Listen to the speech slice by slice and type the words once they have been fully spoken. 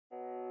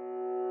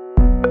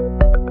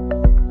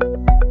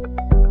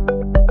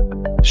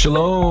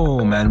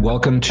Shalom and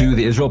welcome to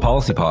the Israel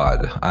Policy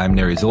Pod. I'm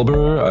Neri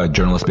Zilber, a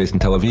journalist based in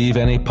Tel Aviv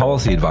and a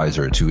policy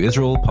advisor to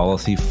Israel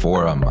Policy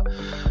Forum.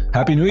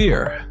 Happy New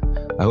Year!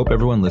 I hope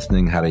everyone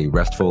listening had a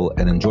restful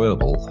and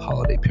enjoyable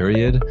holiday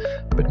period,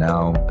 but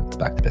now it's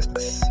back to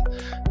business.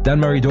 Dan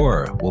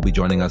Meridor will be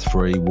joining us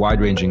for a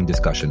wide-ranging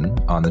discussion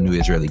on the new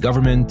Israeli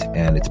government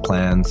and its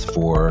plans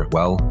for,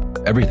 well,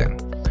 everything,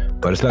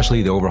 but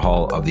especially the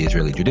overhaul of the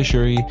Israeli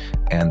judiciary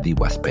and the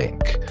West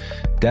Bank.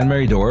 Dan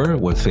Meridor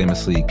was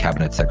famously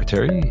cabinet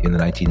secretary in the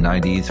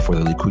 1990s for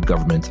the Likud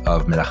government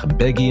of Menachem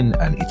Begin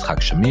and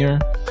Yitzhak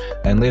Shamir,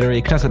 and later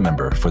a Knesset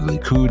member for the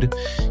Likud.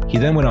 He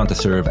then went on to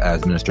serve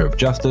as Minister of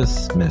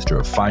Justice, Minister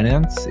of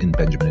Finance in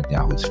Benjamin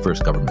Netanyahu's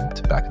first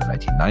government back in the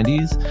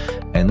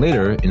 1990s, and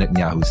later in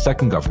Netanyahu's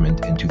second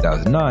government in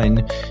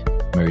 2009,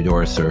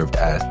 Meridor served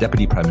as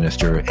Deputy Prime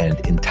Minister and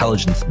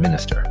Intelligence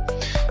Minister.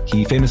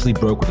 He famously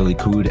broke with the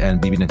Likud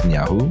and Bibi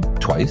Netanyahu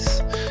twice,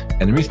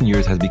 and in recent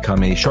years has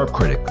become a sharp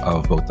critic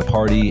of both the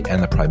party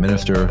and the Prime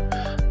Minister.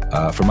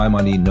 For my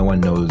money, no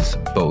one knows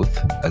both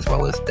as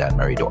well as Dan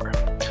Meridor,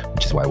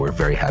 which is why we're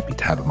very happy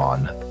to have him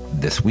on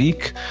this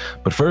week.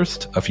 But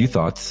first, a few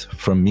thoughts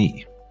from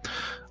me.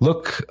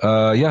 Look,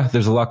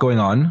 there's a lot going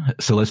on,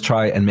 so let's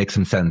try and make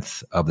some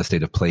sense of the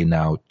state of play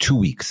now 2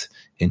 weeks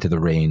into the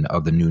reign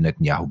of the new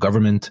Netanyahu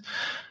government.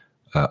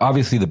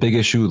 Obviously, the big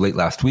issue late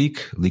last week,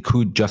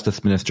 Likud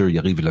Justice Minister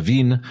Yariv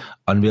Levin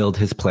unveiled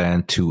his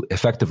plan to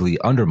effectively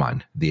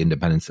undermine the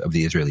independence of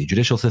the Israeli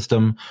judicial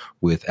system,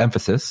 with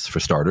emphasis, for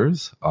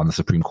starters, on the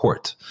Supreme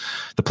Court.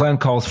 The plan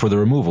calls for the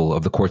removal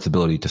of the court's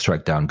ability to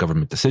strike down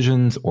government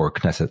decisions or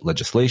Knesset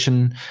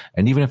legislation,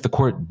 and even if the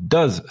court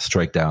does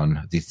strike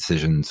down these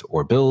decisions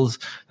or bills,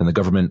 then the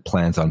government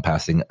plans on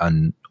passing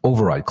an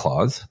override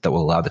clause that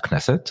will allow the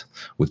Knesset,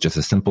 with just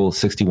a simple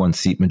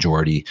 61-seat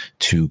majority,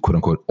 to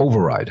quote-unquote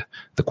override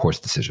the court's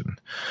decision.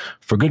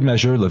 For good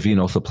measure, Levin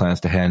also plans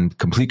to hand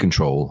complete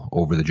control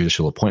over the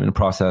judicial appointment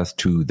process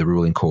to the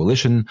ruling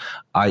coalition,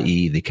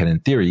 i.e. they can, in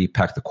theory,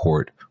 pack the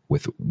court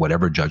with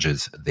whatever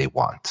judges they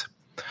want.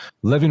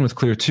 Levin was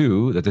clear,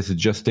 too, that this is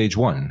just stage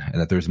one and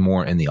that there's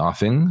more in the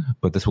offing,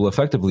 but this will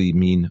effectively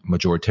mean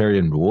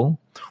majoritarian rule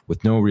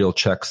with no real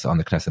checks on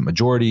the Knesset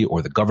majority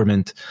or the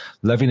government.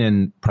 Levin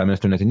and Prime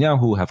Minister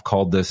Netanyahu have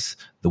called this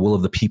the will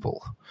of the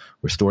people,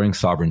 restoring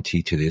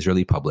sovereignty to the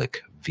Israeli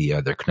public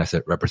via their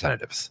Knesset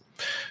representatives.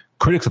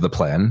 Critics of the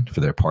plan,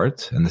 for their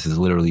part, and this is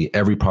literally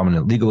every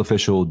prominent legal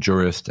official,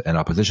 jurist, and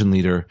opposition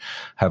leader,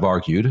 have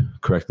argued,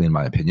 correctly in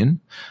my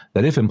opinion,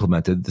 that if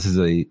implemented, this is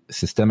a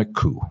systemic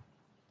coup,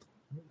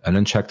 an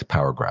unchecked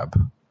power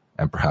grab,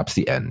 and perhaps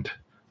the end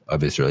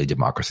of Israeli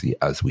democracy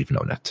as we've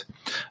known it.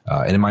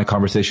 And in my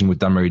conversation with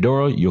Dan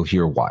Meridor, you'll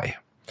hear why.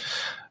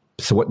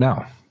 So what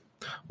now?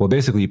 Well,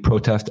 basically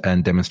protest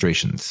and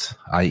demonstrations,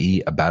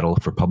 i.e. a battle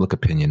for public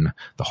opinion,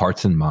 the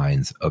hearts and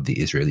minds of the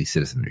Israeli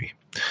citizenry.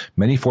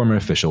 Many former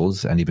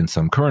officials and even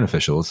some current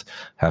officials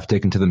have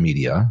taken to the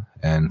media,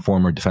 and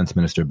former Defense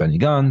Minister Benny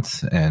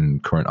Gantz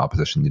and current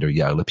opposition leader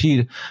Yair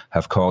Lapid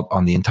have called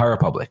on the entire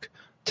public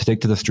to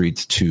take to the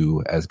streets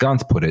to, as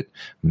Gantz put it,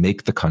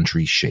 make the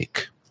country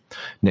shake.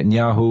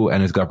 Netanyahu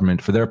and his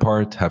government, for their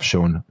part, have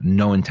shown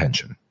no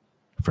intention,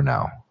 for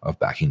now, of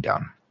backing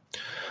down.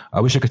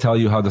 I wish I could tell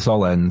you how this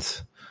all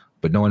ends,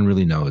 but no one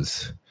really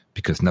knows,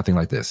 because nothing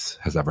like this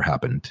has ever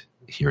happened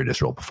here in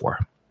Israel before.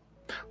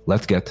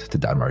 Let's get to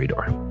Dan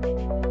Meridor.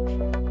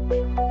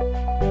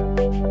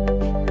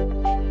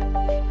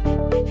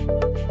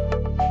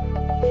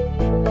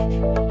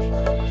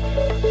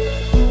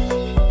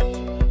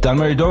 Dan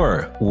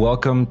Meridor,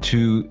 welcome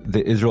to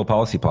the Israel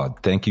Policy Pod.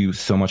 Thank you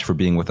so much for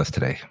being with us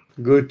today.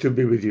 Good to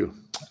be with you.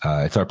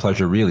 It's our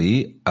pleasure,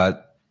 really.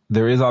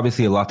 There is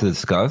obviously a lot to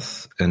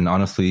discuss, and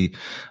honestly,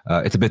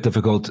 it's a bit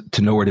difficult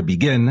to know where to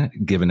begin,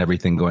 given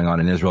everything going on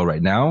in Israel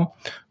right now,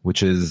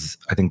 which is,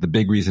 I think, the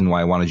big reason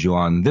why I wanted you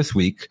on this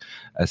week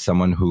as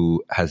someone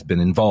who has been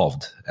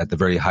involved at the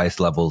very highest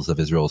levels of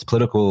Israel's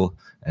political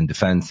and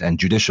defense and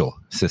judicial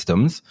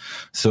systems.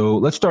 So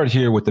let's start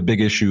here with the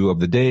big issue of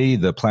the day,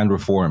 the planned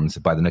reforms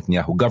by the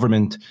Netanyahu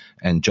government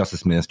and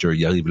Justice Minister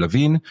Yariv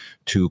Levin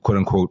to,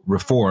 quote-unquote,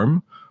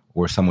 reform,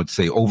 or some would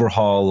say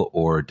overhaul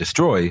or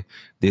destroy,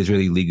 the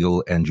Israeli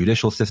legal and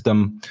judicial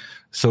system.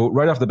 So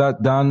right off the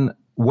bat, Dan,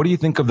 what do you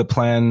think of the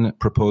plan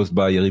proposed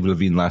by Yariv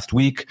Levin last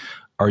week?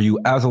 Are you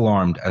as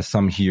alarmed as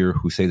some here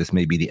who say this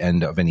may be the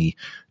end of any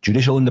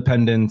judicial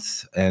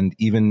independence and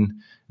even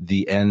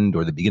the end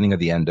or the beginning of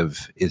the end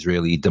of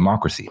Israeli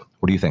democracy?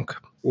 What do you think?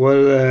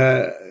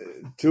 Well,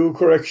 to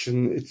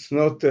correction, it's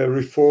not a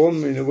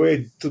reform in a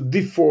way to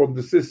deform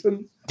the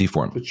system.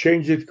 Deform. To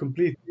change it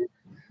completely.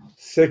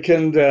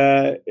 Second,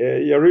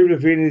 Yariv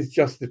Levin is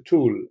just a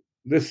tool.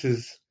 This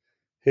is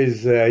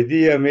his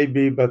idea,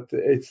 maybe, but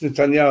it's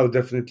Netanyahu,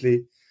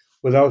 definitely,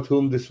 without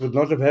whom this would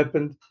not have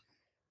happened.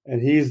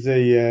 And he's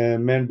the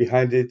man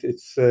behind it.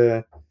 It's,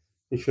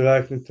 if you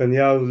like,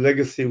 Netanyahu's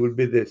legacy would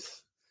be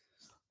this.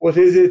 What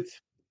is it?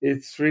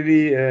 It's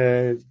really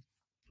a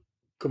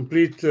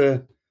complete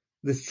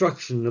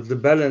destruction of the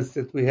balance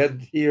that we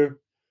had here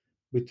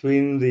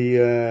between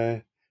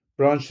the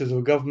branches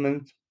of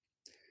government.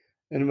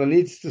 And one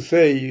needs to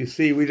say, you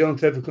see, we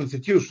don't have a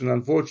constitution.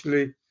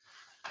 Unfortunately,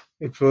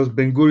 it was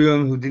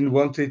Ben-Gurion who didn't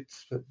want it,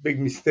 a big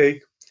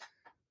mistake.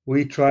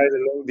 We tried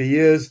along the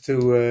years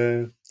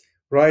to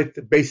write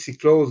the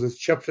basic clauses,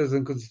 chapters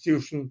in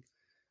constitution.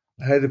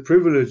 I had the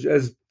privilege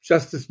as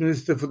Justice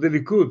Minister for the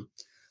Likud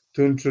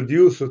to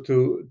introduce or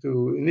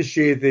to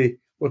initiate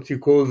what you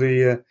call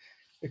the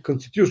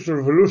constitutional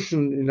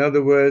revolution, in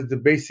other words, the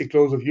basic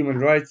clause of human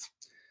rights.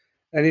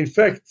 And in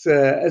fact,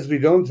 as we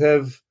don't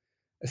have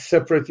a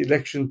separate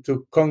election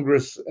to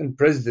Congress and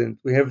President,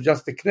 we have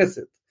just the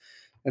Knesset.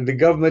 And the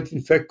government,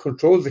 in fact,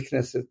 controls the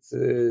Knesset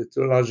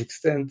to a large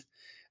extent,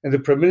 and the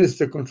Prime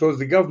Minister controls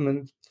the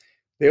government.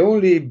 The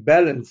only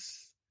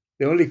balance,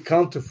 the only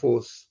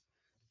counterforce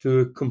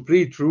to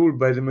complete rule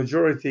by the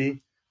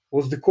majority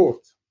was the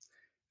court.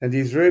 And the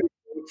Israeli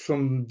court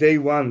from day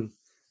one,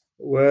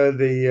 where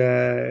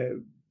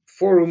the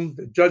forum,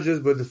 the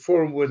judges were the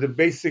forum where the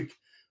basic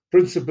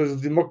principles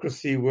of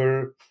democracy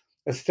were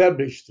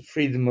established, the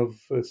freedom of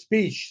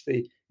speech,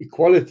 the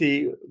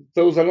equality,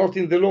 those are not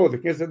in the law. The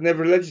Knesset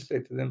never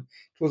legislated them.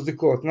 It was the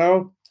court.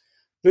 Now,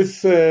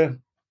 this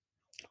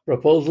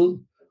proposal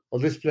or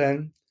this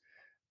plan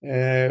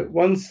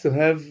wants to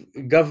have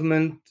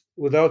government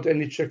without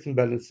any checks and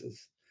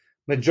balances.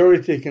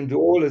 Majority can do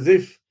all, as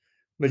if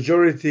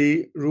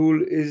majority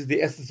rule is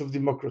the essence of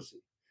democracy.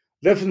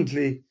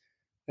 Definitely,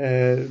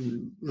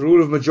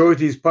 rule of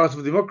majority is part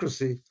of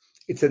democracy.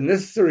 It's a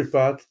necessary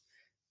part.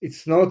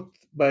 It's not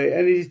by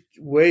any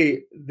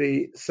way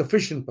the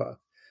sufficient part.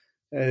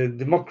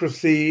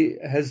 Democracy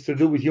has to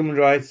do with human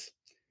rights,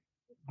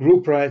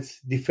 group rights,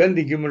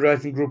 defending human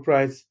rights and group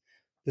rights.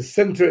 The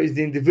center is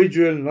the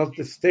individual, not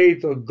the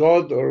state or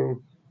God or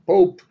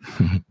Pope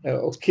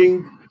or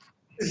King.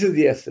 This is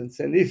the essence.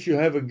 And if you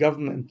have a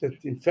government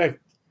that, in fact,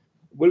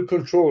 will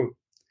control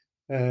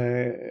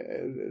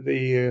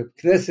the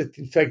Knesset,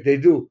 in fact, they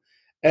do,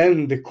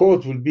 and the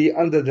court will be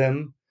under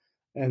them,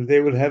 and they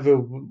will have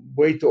a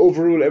way to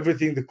overrule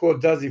everything the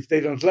court does if they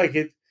don't like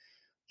it,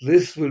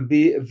 this will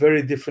be a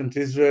very different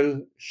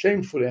Israel,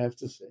 shamefully, I have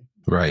to say.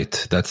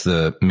 Right. That's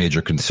the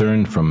major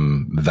concern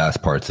from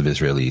vast parts of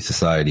Israeli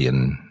society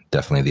and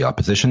definitely the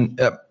opposition.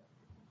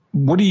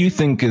 What do you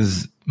think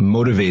is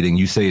motivating?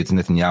 You say it's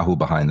Netanyahu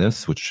behind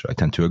this, which I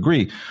tend to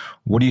agree.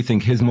 What do you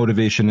think his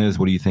motivation is?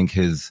 What do you think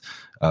his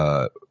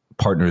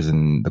partners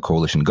in the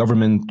coalition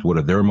government, what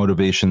are their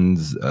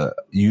motivations?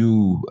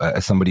 You,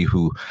 as somebody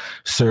who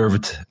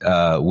served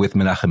with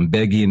Menachem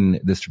Begin,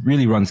 this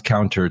really runs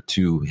counter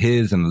to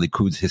his and the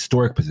Likud's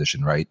historic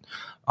position, right,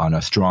 on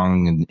a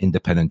strong and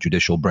independent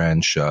judicial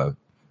branch.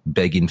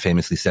 Begin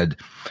famously said,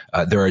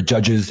 there are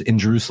judges in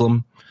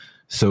Jerusalem.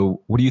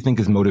 So what do you think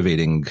is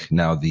motivating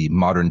now the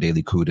modern-day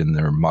Likud and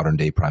their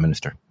modern-day prime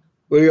minister?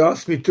 Well, you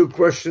asked me two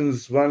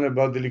questions, one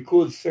about the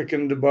Likud,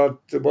 second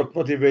about what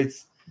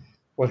motivates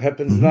what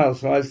happens now.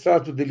 So I'll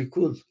start with the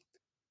Likud.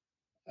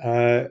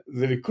 The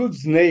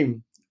Likud's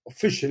name,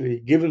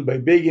 officially given by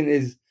Begin,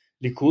 is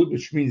Likud,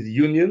 which means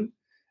union,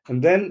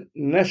 and then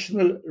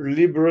National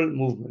Liberal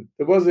Movement.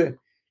 There was a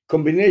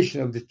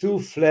combination of the two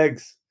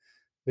flags,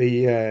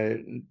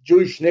 the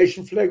Jewish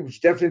nation flag, which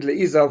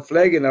definitely is our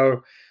flag and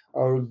our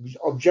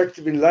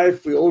objective in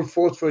life. We all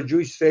fought for a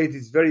Jewish state.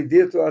 It's very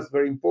dear to us,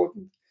 very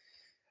important.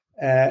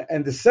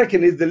 And the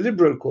second is the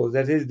liberal cause,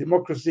 that is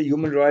democracy,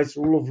 human rights,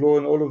 rule of law,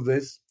 and all of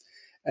this.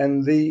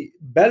 And the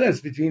balance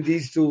between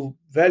these two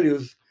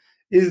values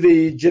is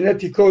the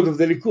genetic code of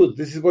the Likud.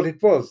 This is what it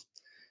was.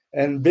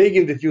 And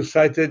Begin, that you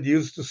cited,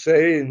 used to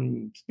say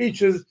in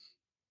speeches,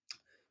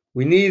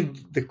 we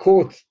need the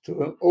court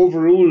to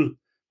overrule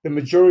the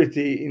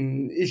majority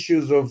in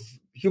issues of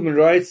human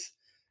rights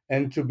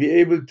and to be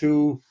able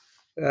to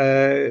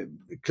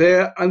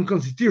declare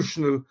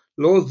unconstitutional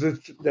laws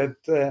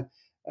that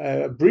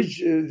breach,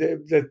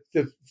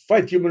 that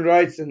fight human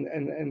rights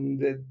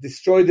and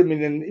destroy them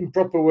in an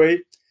improper way.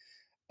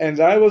 And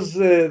I was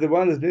the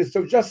one as Minister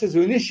of Justice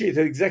who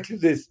initiated exactly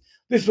this.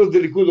 This was the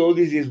Likud all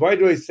these years. Why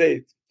do I say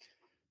it?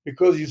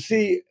 Because you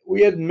see,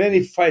 we had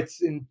many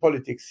fights in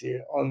politics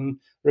here on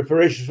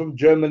reparations from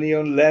Germany,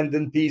 on land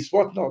and peace,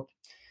 whatnot.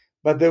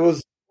 But there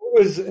was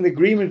always an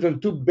agreement on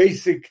two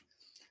basic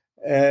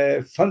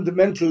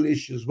fundamental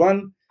issues.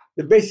 One,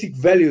 the basic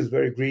values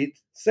were agreed.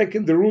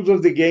 Second, the rules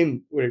of the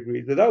game were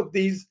agreed. Without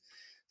these,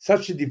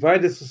 such a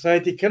divided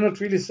society cannot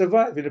really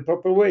survive in a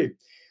proper way.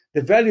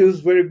 The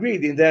values were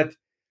agreed in that,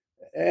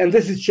 and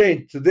this has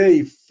changed. Today,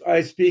 if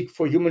I speak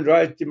for human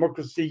rights,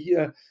 democracy,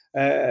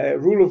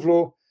 rule of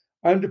law,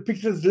 I'm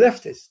depicted as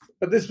leftist.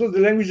 But this was the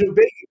language of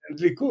Begin and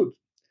Likud.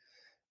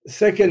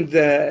 Second,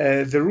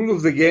 the rule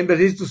of the game, that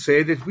is to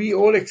say that we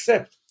all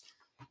accept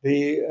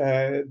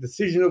the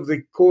decision of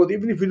the court,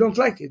 even if we don't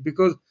like it,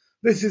 because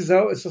this is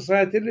how a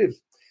society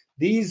lives.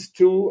 These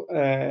two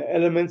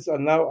elements are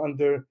now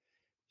under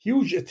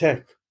huge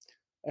attack,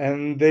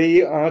 and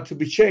they are to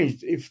be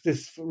changed if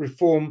this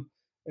reform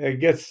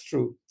gets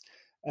through.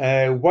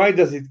 Why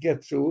does it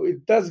get through?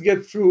 It does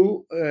get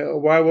through.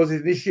 Why was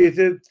it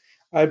initiated?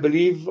 I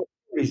believe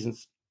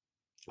reasons.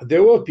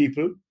 There were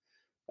people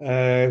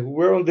who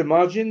were on the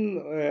margin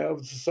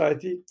of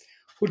society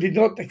who did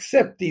not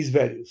accept these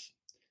values.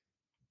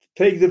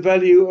 Take the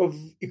value of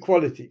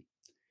equality.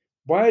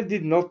 Why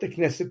did not the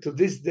Knesset to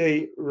this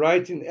day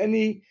write in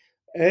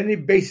any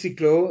basic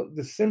law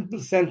the simple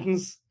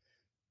sentence,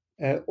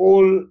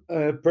 all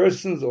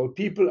persons or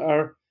people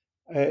are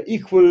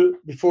equal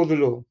before the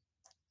law?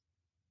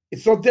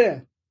 It's not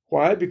there.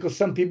 Why? Because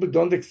some people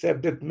don't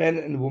accept that men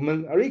and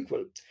women are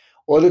equal,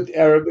 or that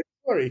Arab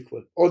are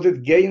equal, or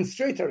that gay and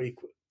straight are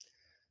equal.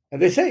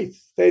 And they say it.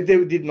 They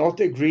did not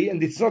agree,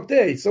 and it's not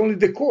there. It's only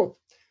the court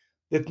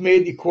that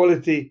made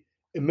equality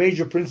a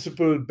major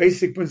principle,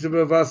 basic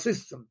principle of our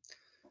system.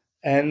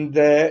 And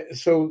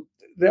so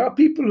there are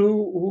people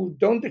who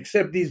don't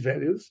accept these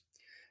values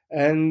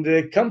and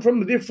come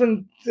from a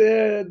different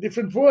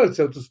world,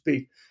 so to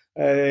speak,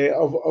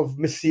 of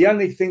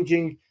messianic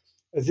thinking,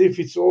 as if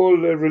it's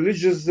all a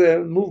religious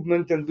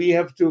movement and we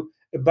have to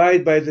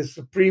abide by the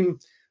supreme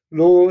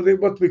law.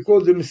 What we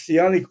call the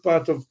messianic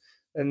part of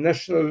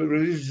national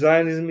religious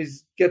Zionism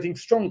is getting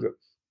stronger.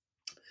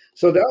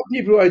 So there are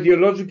people who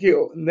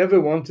ideologically never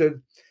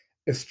wanted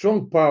a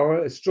strong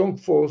power, a strong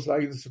force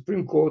like the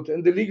Supreme Court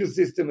and the legal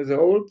system as a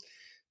whole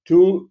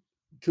to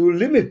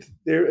limit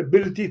their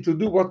ability to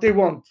do what they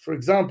want. For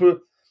example,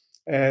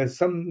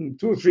 some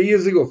 2 or 3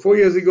 years ago, 4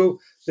 years ago,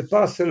 they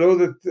passed a law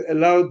that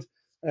allowed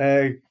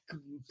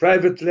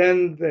private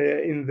land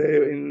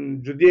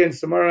in Judea and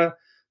Samaria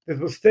that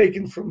was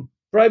taken from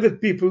private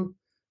people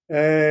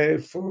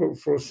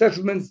for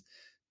settlements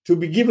to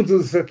be given to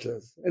the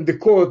settlers, and the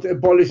court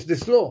abolished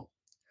this law.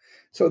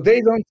 So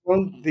they don't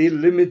want the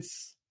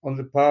limits on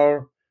the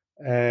power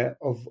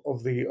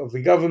of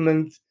the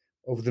government,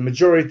 of the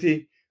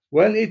majority,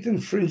 when it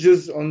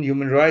infringes on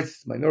human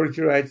rights,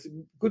 minority rights.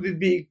 Could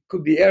be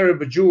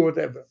Arab, a Jew,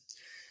 whatever.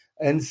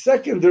 And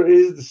second, there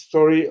is the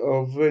story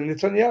of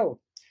Netanyahu.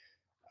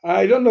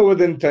 I don't know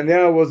whether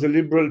Netanyahu was a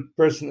liberal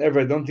person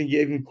ever. I don't think he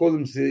even called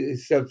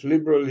himself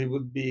liberal. He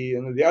would be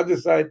on the other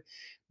side.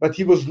 But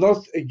he was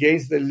not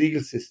against the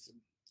legal system,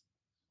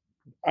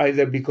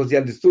 either because he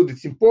understood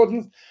its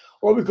importance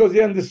or because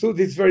he understood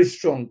it's very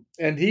strong.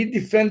 And he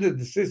defended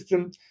the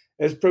system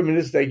as prime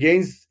minister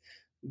against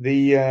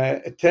the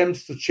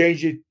attempts to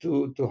change it,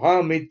 to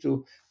harm it,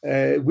 to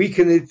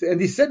weaken it. And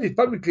he said it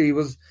publicly. He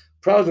was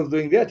proud of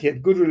doing that. He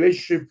had good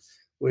relationship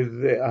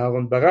with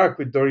Aaron Barak,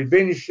 with Dorit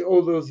Beinish,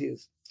 all those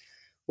years.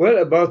 Well,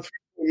 about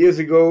 3 years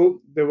ago,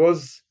 there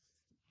was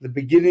the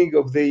beginning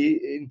of the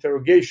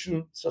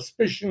interrogation,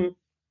 suspicion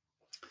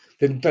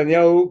that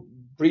Netanyahu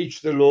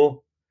breached the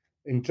law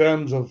in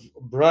terms of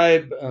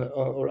bribe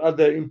or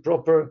other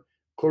improper,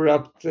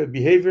 corrupt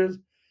behaviors.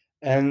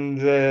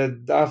 And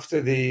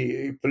after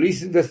the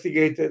police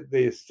investigated,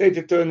 the state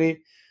attorney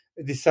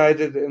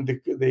decided, and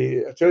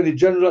the attorney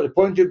general,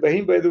 appointed by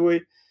him, by the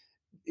way,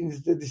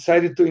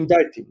 decided to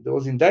indict him. There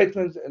was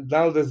indictment, and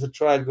now there's a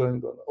trial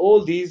going on.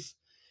 All these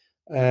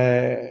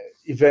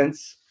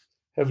events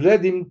have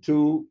led him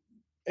to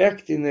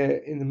act in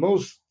the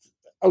most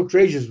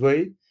outrageous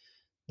way.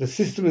 The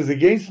system is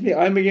against me,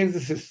 I'm against the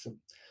system.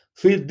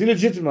 So he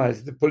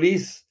delegitimized the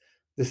police,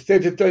 the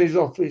state attorney's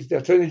office, the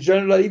attorney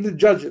general, even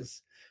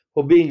judges,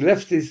 for being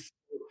leftists,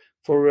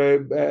 for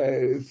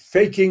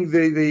faking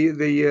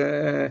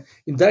the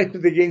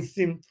indictment against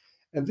him.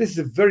 And this is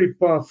a very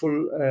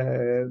powerful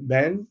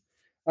man.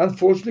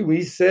 Unfortunately, when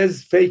he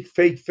says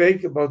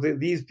fake about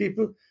these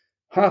people,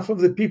 half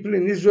of the people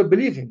in Israel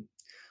believe him.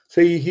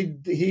 So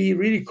he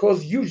really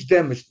caused huge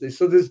damage.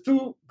 So there's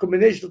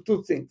combination of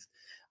two things: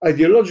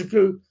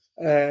 ideological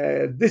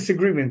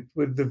disagreement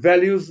with the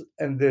values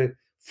and the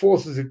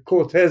forces the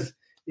court has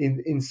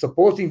in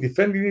supporting,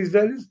 defending these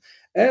values,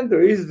 and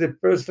there is the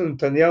personal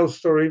Netanyahu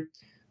story.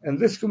 And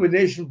this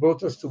combination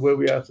brought us to where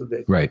we are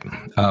today. Right.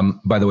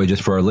 By the way,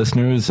 just for our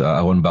listeners,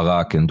 Aaron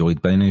Barak and Dorit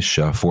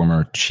Beinish,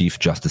 former chief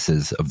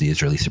justices of the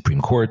Israeli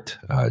Supreme Court,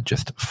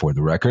 just for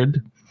the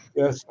record.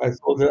 Yes, I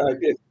thought that. I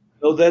did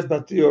know that,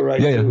 but you're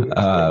right.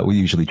 Yeah. We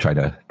usually try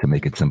to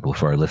make it simple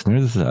for our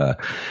listeners.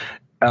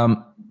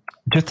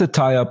 Just to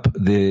tie up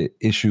the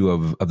issue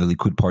of the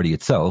Likud party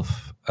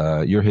itself,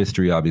 your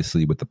history,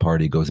 obviously, with the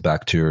party goes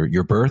back to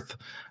your birth.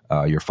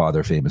 Your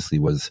father famously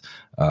was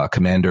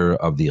commander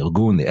of the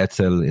Irgun, the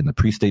Etzel, in the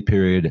pre-state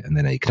period, and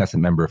then a Knesset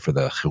member for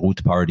the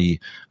Chirut party,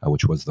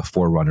 which was the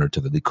forerunner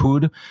to the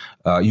Likud.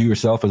 You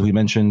yourself, as we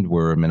mentioned,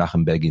 were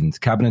Menachem Begin's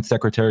cabinet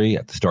secretary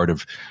at the start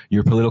of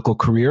your political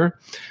career.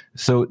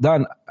 So,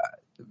 Dan,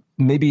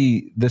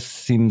 maybe this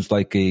seems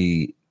like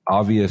a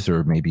obvious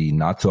or maybe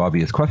not so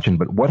obvious question,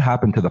 but what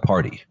happened to the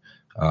party?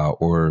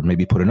 Or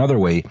maybe put another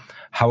way,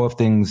 how have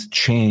things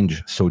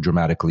changed so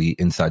dramatically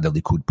inside the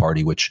Likud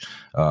party, which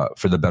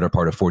for the better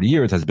part of 40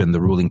 years has been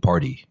the ruling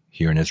party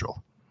here in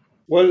Israel?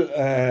 Well,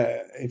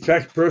 in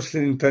fact,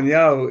 personally,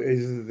 Netanyahu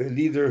is the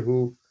leader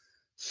who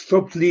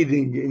stopped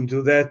leading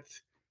into that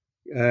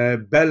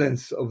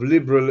balance of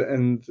liberal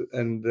and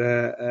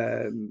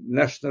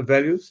national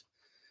values.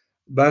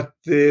 But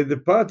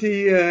the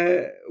party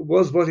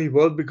was what it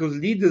was because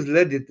leaders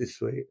led it this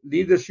way.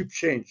 Leadership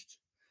changed.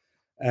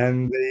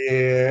 And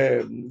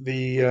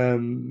the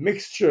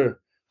mixture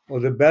or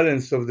the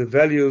balance of the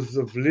values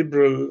of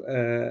liberal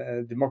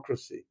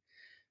democracy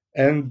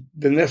and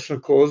the national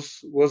cause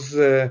was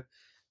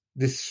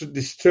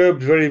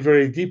disturbed very,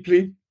 very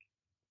deeply.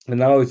 And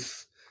now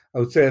it's, I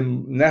would say, a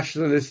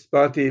nationalist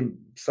party,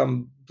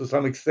 to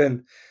some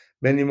extent,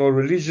 many more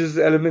religious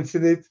elements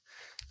in it.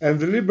 And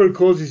the liberal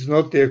cause is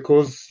not their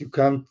cause. You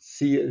can't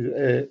see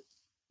a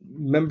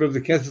member of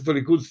the Knesset or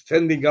Likud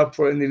standing up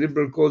for any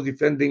liberal cause,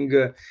 defending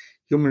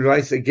human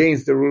rights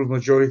against the rule of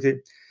majority.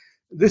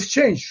 This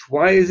changed.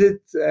 Why is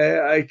it?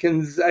 I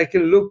can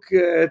look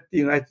at the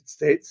United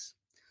States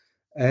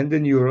and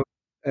in Europe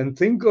and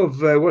think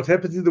of what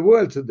happens in the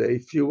world today.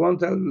 If you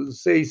want, I'll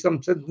say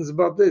some sentence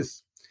about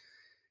this.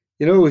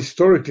 You know,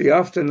 historically,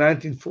 after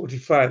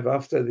 1945,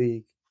 after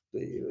the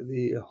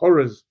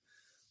horrors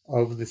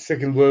of the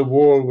Second World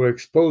War were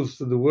exposed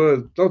to the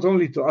world, not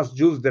only to us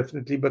Jews,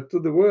 definitely, but to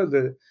the world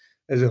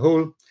as a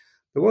whole,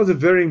 there was a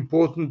very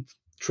important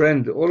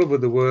trend all over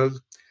the world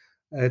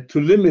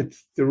to limit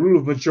the rule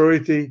of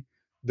majority,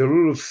 the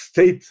rule of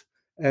state,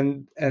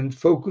 and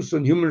focus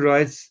on human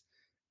rights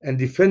and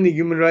defending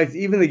human rights,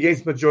 even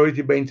against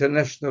majority by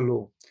international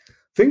law.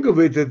 Think of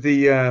it that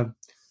the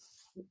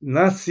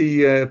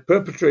Nazi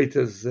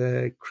perpetrators,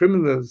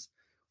 criminals,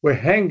 were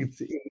hanged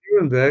in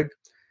Nuremberg,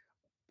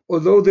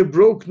 although they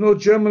broke no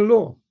German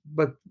law.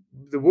 But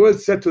the world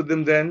said to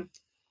them then,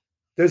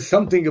 there's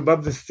something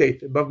above the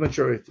state, above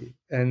majority,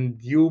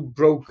 and you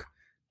broke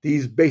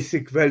these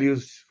basic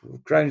values,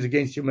 crimes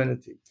against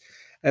humanity.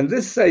 And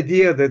this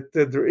idea that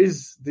there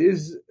is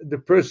the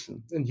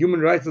person and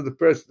human rights of the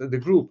person, the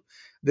group,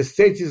 the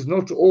state is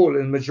not all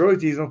and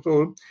majority is not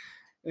all,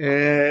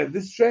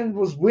 this trend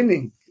was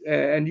winning.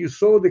 And you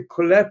saw the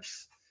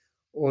collapse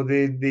or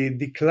the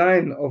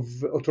decline of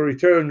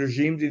authoritarian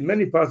regimes in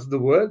many parts of the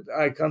world.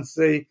 I can't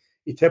say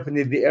it happened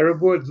in the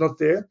Arab world, not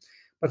there,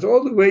 but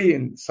all the way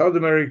in South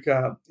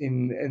America,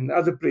 in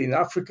other places, in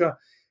Africa,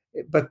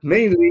 but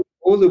mainly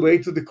all the way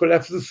to the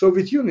collapse of the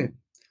Soviet Union,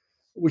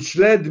 which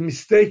led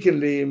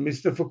mistakenly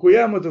Mr.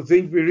 Fukuyama to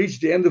think we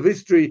reached the end of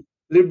history,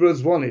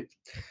 liberals won it.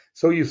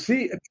 So you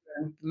see,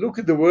 look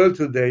at the world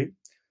today,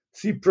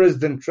 see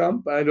President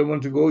Trump. I don't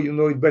want to go, you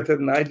know it better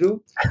than I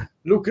do.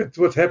 Look at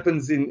what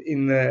happens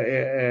in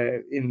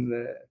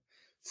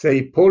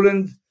say,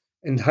 Poland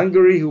and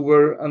Hungary, who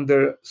were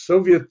under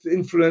Soviet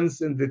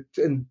influence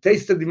and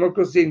tasted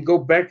democracy and go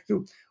back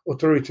to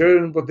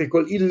authoritarian, what they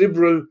call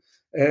illiberal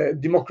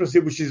democracy,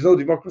 which is no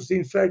democracy,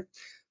 in fact.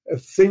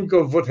 Think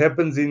of what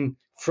happens in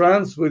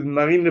France with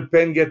Marine Le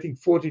Pen getting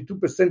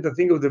 42%, I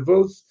think, of the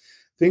votes.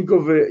 Think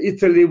of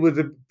Italy with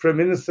the prime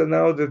minister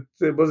now that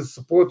was a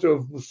supporter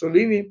of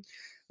Mussolini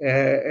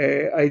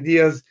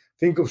ideas.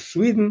 Think of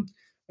Sweden.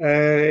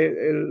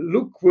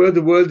 Look where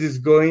the world is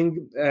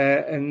going,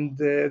 and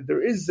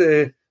there is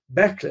a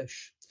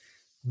backlash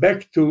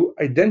back to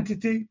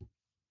identity,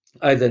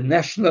 either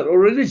national or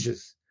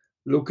religious.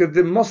 Look at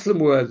the Muslim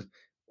world.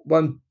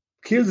 One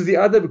kills the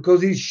other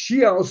because he's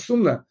Shia or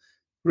Sunnah,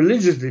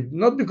 religiously,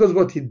 not because of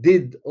what he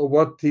did or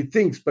what he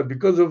thinks, but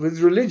because of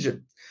his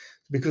religion.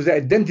 Because the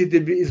identity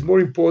is more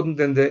important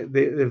than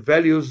the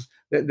values,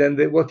 than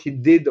what he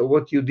did or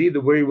what you did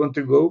or where you want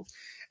to go.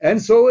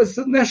 And so it's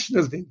a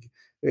national thing.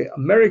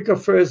 America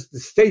first, the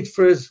state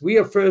first, we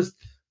are first.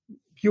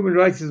 Human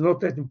rights is not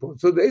that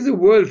important. So there is a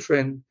world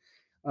trend,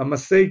 I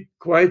must say,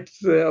 quite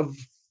of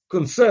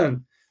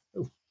concern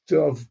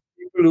of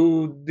people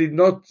who did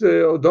not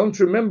or don't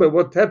remember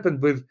what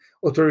happened with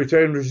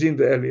authoritarian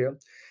regimes earlier.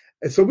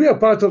 And so we are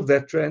part of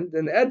that trend,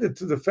 and added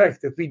to the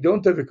fact that we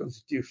don't have a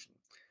constitution.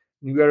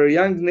 We are a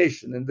young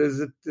nation, and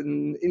there's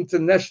an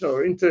international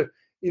or inter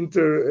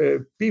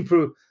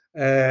people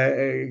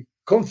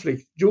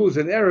conflict, Jews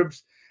and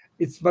Arabs.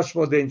 It's much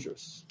more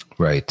dangerous.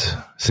 Right.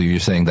 So you're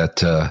saying that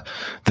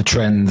the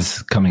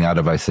trends coming out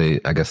of, I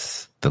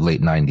guess, the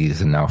late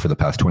 90s and now for the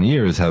past 20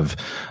 years have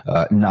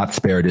not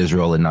spared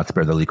Israel and not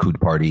spared the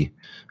Likud party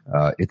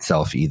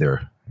itself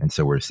either. And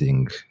so we're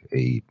seeing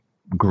a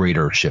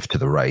greater shift to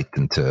the right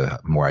into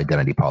more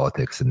identity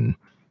politics and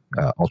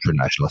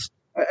ultra-nationalist.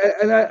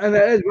 And I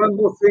add one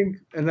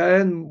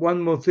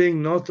more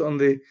thing, not on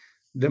the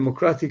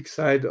democratic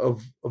side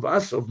of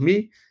us, of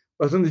me,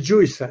 but on the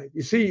Jewish side.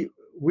 You see,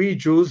 we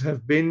Jews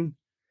have been,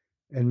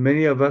 and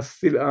many of us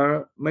still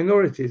are,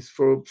 minorities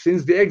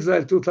since the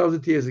exile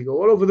 2,000 years ago,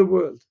 all over the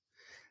world.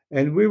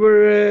 And we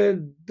were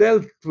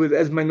dealt with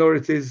as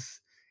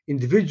minorities,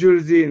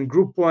 individually and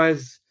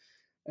group-wise,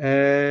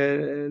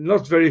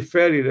 not very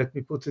fairly, let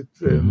me put it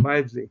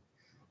mildly.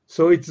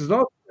 So it's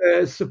not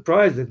a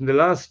surprise that in the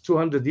last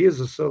 200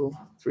 years or so,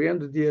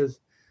 300 years,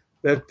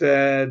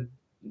 that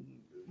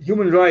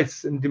human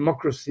rights and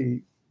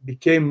democracy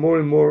became more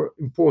and more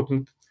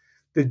important.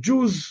 The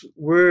Jews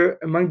were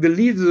among the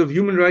leaders of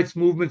human rights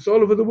movements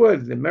all over the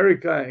world, in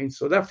America, in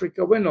South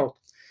Africa, why not?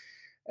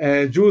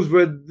 Jews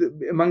were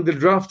among the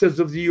drafters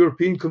of the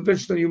European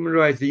Convention on Human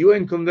Rights, the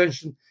UN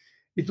Convention.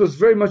 It was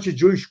very much a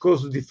Jewish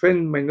cause to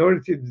defend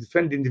minority, to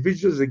defend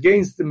individuals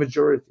against the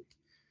majority.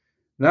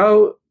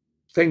 Now,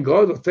 thank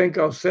God, or thank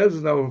ourselves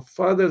and our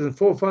fathers and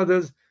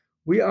forefathers,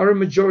 we are a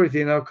majority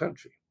in our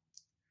country.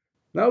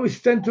 Now we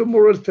stand to a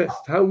moral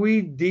test, how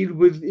we deal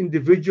with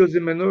individuals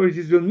and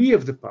minorities when we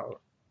have the power.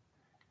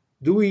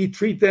 Do we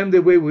treat them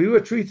the way we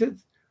were treated?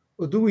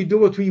 Or do we do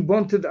what we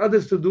wanted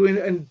others to do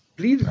and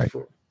pleaded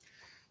for?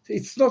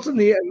 It's not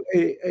only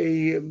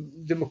a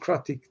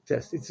democratic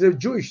test, it's a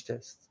Jewish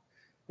test.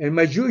 And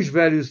my Jewish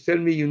values tell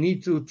me you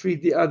need to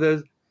treat the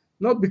others,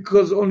 not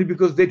only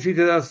because they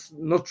treated us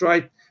not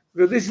right,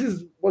 because this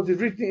is what is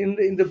written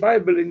in the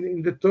Bible,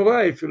 in the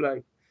Torah, if you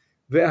like.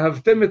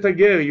 Ve'ahavtem et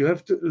hager, you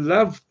have to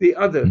love the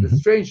other, the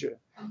stranger,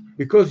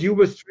 because you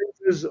were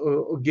strangers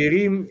or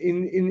gerim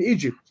in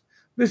Egypt.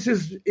 This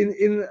is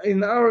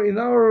in our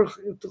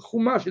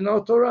Chumash, in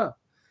our Torah.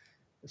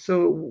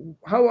 So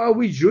how are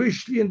we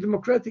Jewishly and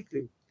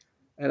democratically?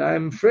 And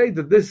I'm afraid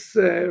that this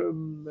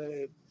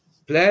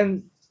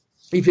plan,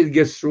 if it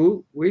gets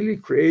through, will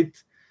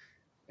create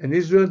an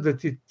Israel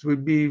that it will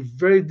be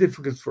very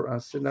difficult for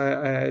us. And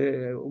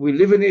we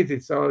live in it.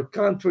 It's our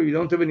country. We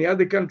don't have any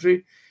other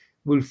country.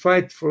 We'll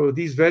fight for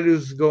these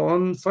values, go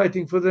on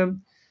fighting for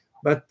them.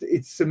 But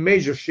it's a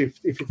major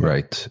shift.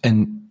 Right.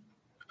 And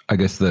I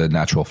guess the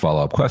natural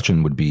follow-up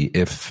question would be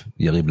if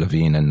Yariv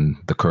Levin and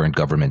the current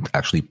government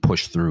actually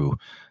push through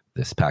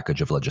this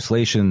package of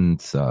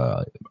legislations,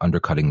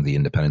 undercutting the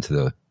independence of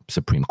the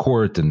Supreme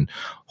Court and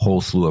whole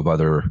slew of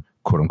other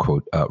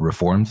quote-unquote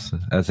reforms,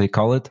 as they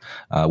call it,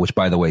 which,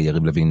 by the way,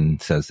 Yariv Levin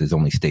says is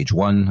only stage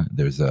one.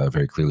 There's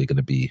very clearly going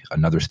to be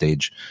another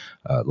stage,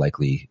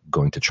 likely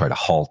going to try to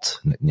halt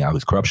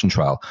Netanyahu's corruption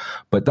trial.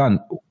 But Dan,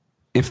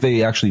 if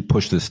they actually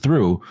push this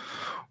through,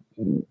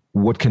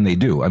 what can they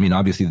do? I mean,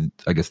 obviously,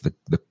 I guess the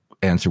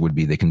answer would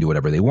be they can do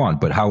whatever they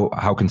want. But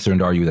how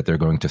concerned are you that they're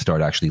going to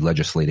start actually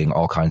legislating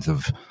all kinds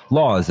of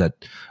laws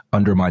that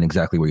undermine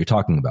exactly what you're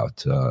talking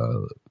about,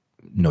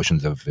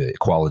 notions of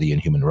equality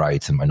and human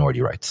rights and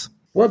minority rights?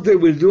 What they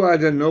will do, I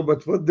don't know,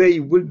 but what they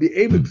will be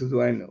able to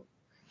do, I know.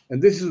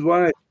 And this is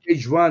why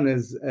stage one,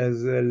 as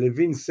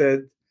Levin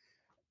said,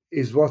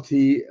 is what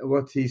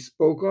he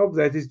spoke of.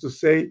 That is to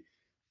say,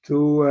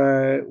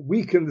 to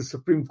weaken the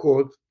Supreme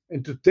Court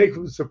and to take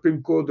from the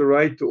Supreme Court the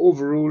right to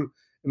overrule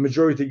a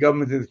majority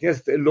government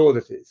against a law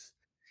that is.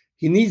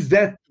 He needs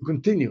that to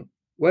continue.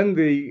 When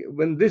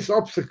this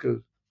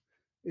obstacle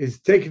is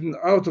taken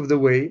out of the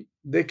way,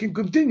 they can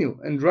continue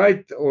and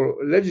write or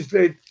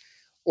legislate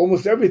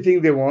almost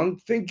everything they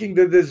want, thinking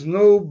that there's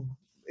no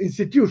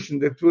institution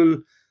that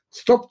will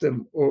stop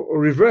them or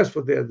reverse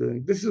what they are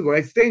doing. This is why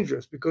it's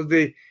dangerous, because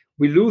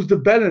we lose the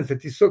balance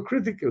that is so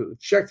critical,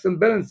 checks and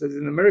balances,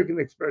 an American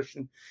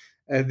expression,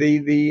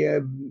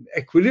 the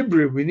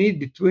equilibrium we need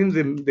between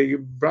the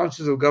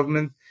branches of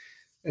government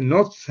and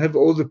not have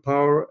all the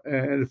power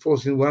and the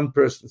force in one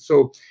person.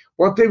 So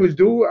what they will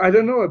do, I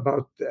don't know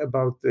about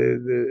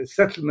the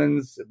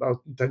settlements,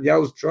 about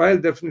Netanyahu's trial,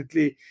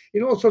 definitely,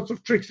 in all sorts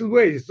of tricks and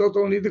ways. It's not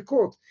only the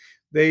court.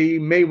 They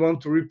may want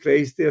to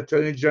replace the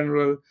Attorney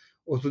General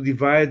or to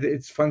divide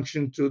its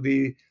function to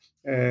the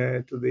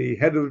head of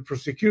the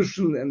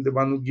prosecution and the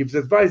one who gives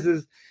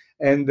advices,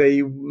 and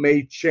they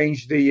may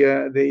change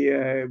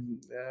the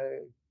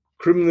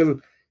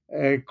criminal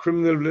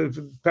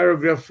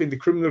paragraph in the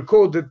criminal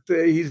code that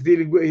he's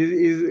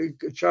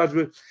charged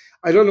with.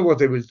 I don't know what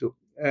they will do.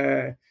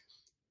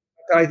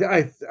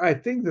 I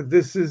think that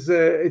this is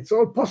it's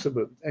all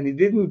possible, and he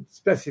didn't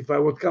specify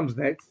what comes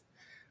next,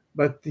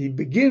 but he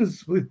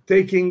begins with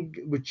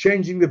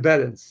changing the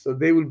balance, so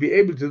they will be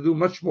able to do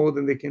much more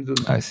than they can do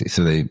now. I see.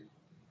 So they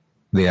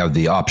have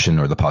the option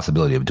or the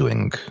possibility of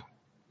doing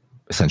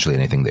essentially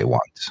anything they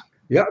want.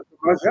 Yeah,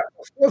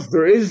 of course,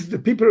 there is the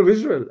people of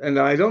Israel, and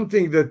I don't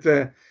think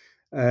that.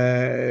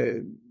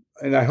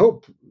 And I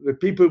hope the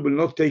people will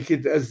not take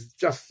it as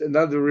just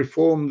another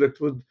reform that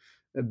would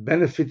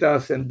benefit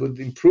us and would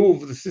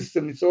improve the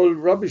system. It's all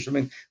rubbish. I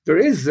mean, there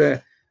is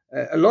a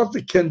lot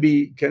that can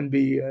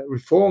be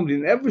reformed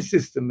in every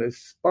system. A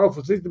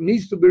powerful system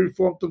needs to be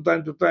reformed from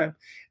time to time,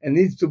 and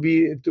needs to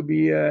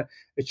be a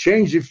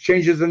change if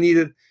changes are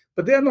needed.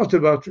 But they are not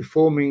about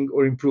reforming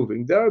or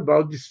improving. They are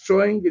about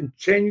destroying and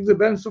changing the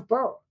balance of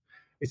power.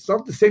 It's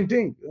not the same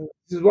thing.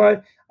 This is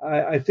why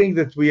I think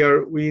that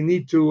we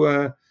need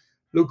to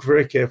look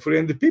very carefully,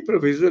 and the people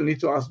of Israel need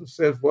to ask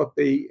themselves what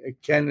they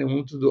can and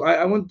want to do.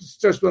 I want to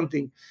stress one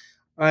thing.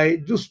 I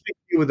do speak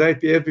with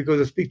IPF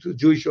because I speak to the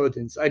Jewish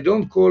audience. I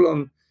don't call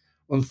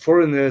on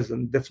foreigners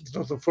and definitely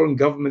not on foreign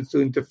governments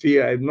to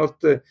interfere. I'm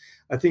not.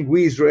 I think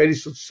we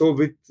Israelis should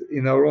solve it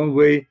in our own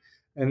way.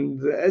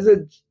 And as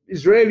an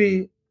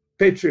Israeli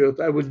patriot,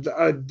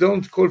 I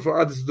don't call for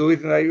others to do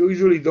it, and I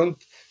usually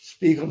don't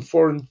speak on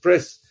foreign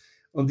press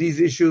on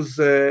these issues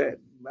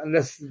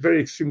unless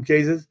very extreme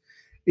cases.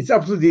 It's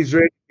up to the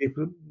Israeli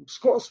people. Of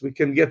course, we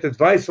can get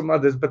advice from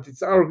others, but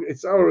it's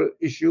our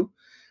issue.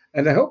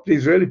 And I hope the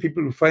Israeli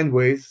people will find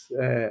ways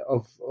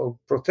of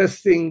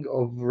protesting,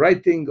 of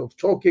writing, of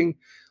talking,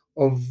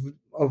 of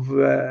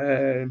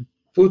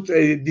put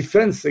a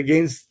defense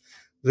against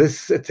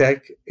this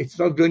attack. It's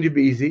not going to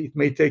be easy. It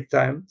may take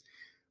time.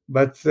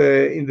 But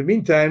in the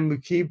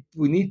meantime,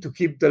 we need to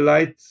keep the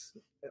light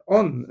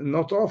on,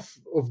 not off,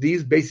 of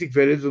these basic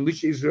values on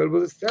which Israel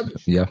was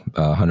established. Yeah,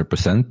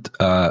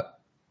 100%.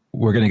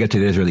 We're going to get to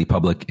the Israeli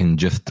public in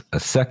just a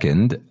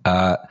second.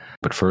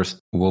 But first,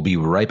 we'll be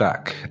right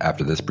back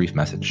after this brief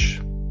message.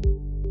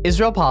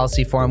 Israel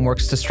Policy Forum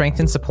works to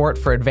strengthen support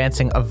for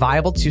advancing a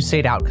viable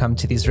two-state outcome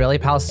to the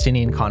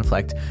Israeli-Palestinian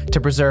conflict to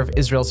preserve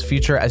Israel's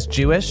future as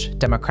Jewish,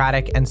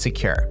 democratic, and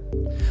secure.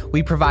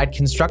 We provide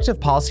constructive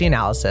policy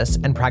analysis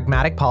and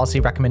pragmatic policy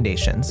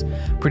recommendations,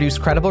 produce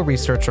credible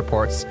research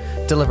reports,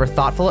 deliver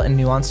thoughtful and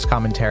nuanced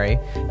commentary,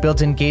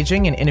 build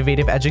engaging and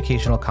innovative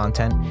educational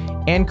content,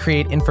 and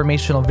create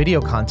informational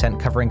video content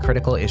covering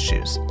critical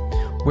issues.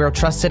 We're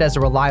trusted as a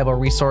reliable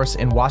resource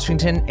in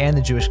Washington and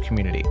the Jewish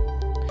community.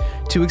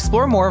 To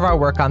explore more of our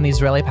work on the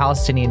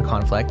Israeli-Palestinian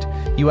conflict,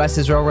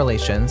 U.S.-Israel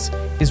relations,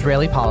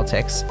 Israeli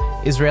politics,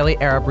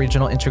 Israeli-Arab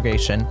regional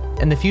integration,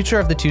 and the future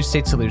of the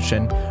two-state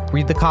solution,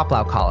 read the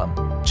Koplow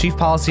column, Chief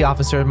Policy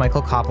Officer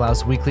Michael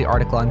Koplow's weekly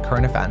article on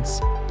current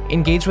events,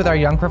 engage with our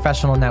young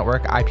professional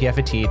network, IPF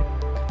Atid,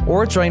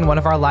 or join one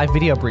of our live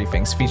video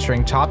briefings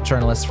featuring top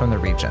journalists from the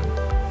region.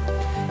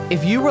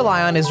 If you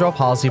rely on Israel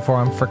Policy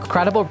Forum for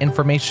credible,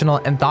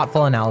 informational, and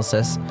thoughtful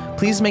analysis,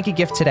 please make a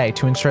gift today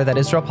to ensure that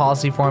Israel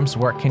Policy Forum's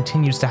work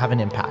continues to have an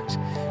impact.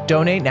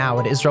 Donate now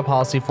at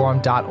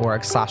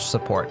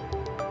israelpolicyforum.org/support.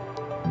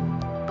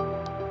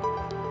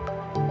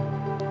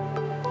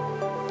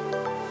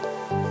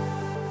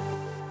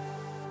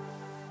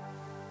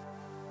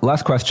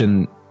 Last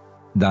question,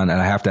 Dan, and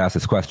I have to ask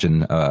this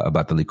question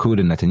about the Likud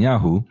and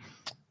Netanyahu.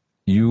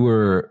 You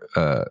were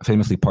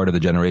famously part of the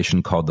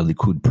generation called the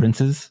Likud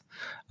Princes,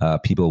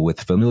 people with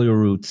familiar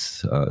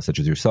roots, such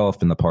as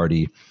yourself in the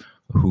party,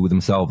 who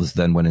themselves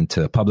then went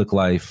into public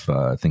life,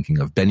 thinking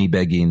of Benny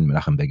Begin,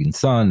 Menachem Begin's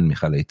son,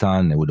 Michael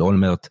Eitan, Ehud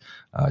Olmert,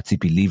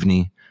 Tzipi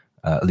Livni,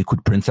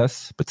 Likud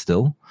princess, but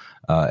still,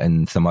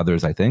 and some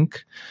others, I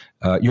think.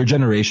 Your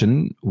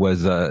generation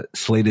was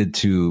slated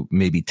to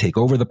maybe take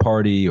over the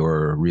party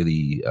or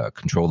really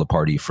control the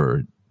party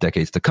for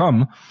decades to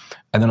come.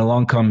 And then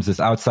along comes this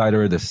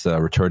outsider, this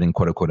returning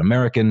quote-unquote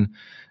American,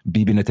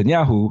 Bibi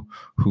Netanyahu,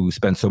 who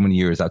spent so many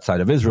years outside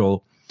of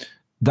Israel.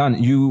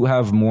 Dan, you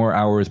have more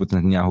hours with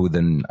Netanyahu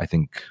than I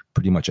think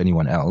pretty much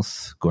anyone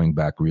else, going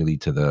back really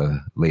to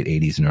the late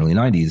 80s and early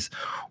 90s.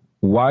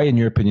 Why, in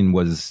your opinion,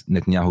 was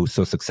Netanyahu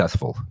so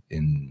successful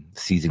in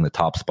seizing the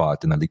top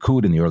spot in the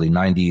Likud in the early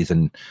 90s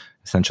and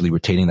essentially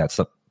retaining that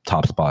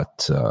top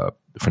spot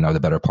for now the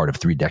better part of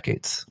 3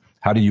 decades?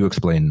 How do you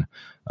explain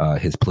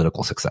his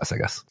political success, I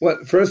guess? Well,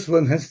 first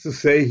one has to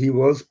say he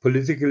was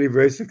politically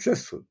very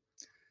successful.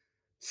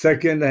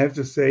 Second, I have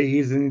to say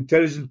he's an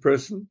intelligent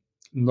person,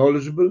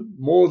 knowledgeable,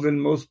 more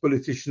than most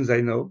politicians I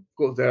know. Of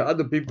course, there are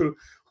other people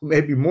who may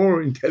be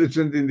more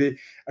intelligent in the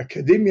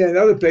academia and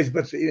other places,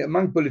 but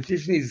among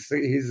politicians,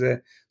 he's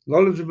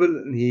knowledgeable,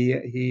 and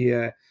he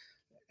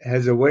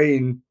has a way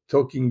in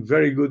talking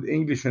very good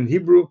English and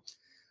Hebrew,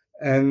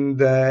 and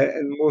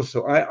more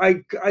so.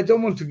 I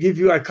don't want to give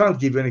you, I can't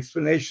give you an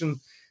explanation,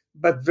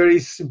 but very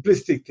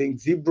simplistic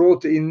things. He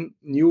brought in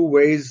new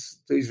ways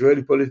to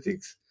Israeli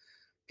politics.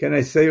 Can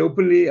I say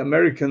openly,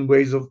 American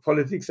ways of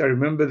politics? I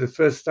remember the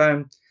first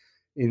time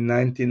in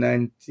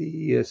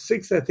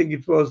 1996, I think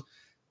it was,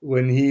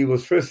 when he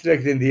was first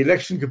elected in the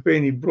election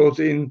campaign, he brought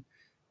in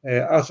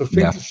Arthur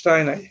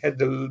Finkelstein. I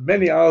had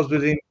many hours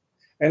with him,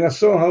 and I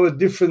saw how a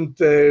different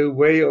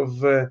way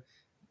of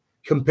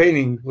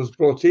campaigning was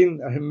brought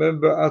in. I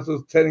remember Arthur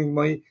telling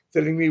me,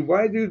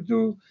 why do you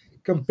do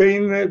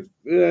campaign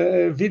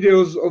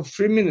videos of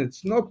 3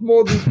 minutes, not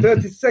more than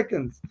 30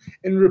 seconds,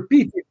 and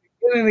repeat it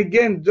again and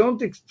again,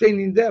 don't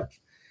explain in depth.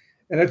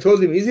 And I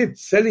told him, is it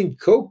selling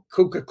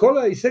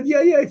Coca-Cola? He said,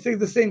 yeah, it's like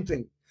the same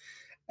thing.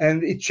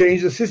 And it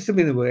changed the system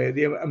in a way,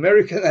 the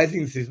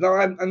Americanizing system. Now,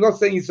 I'm not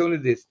saying it's only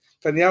this.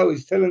 Netanyahu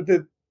is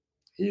talented.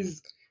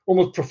 He's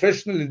almost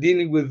professional in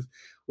dealing with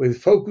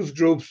focus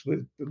groups,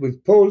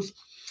 with polls.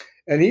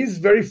 And he's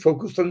very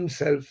focused on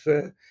himself.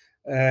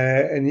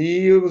 And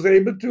he was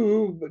able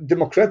to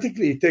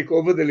democratically take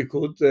over the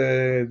Likud,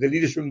 the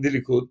leadership of the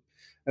Likud.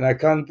 And I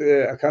can't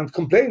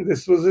complain.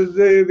 This was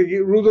the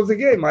rule of the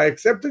game. I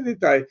accepted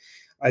it.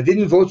 I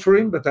didn't vote for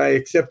him, but I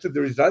accepted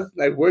the results.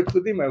 I worked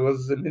with him. I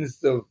was the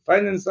Minister of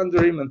Finance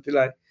under him until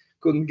I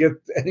couldn't get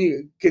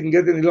any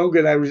longer,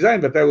 and I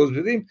resigned. But I was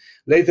with him.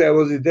 Later, I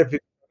was the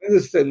Deputy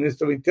Minister,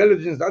 Minister of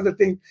Intelligence, other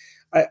things.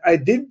 I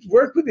did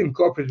work with him,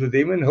 cooperate with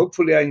him, and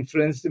hopefully I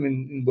influenced him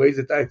in ways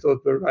that I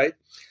thought were right.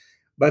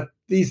 But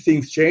these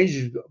things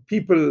change.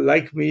 People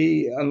like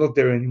me are not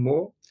there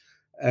anymore.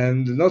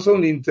 And not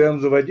only in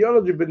terms of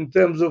ideology, but in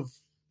terms of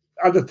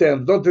other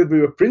terms. Not that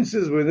we were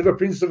princes. We were never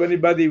princes of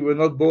anybody. We were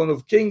not born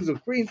of kings or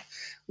queens.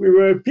 We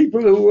were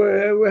people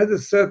who had a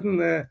certain,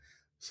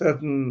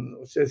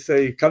 let's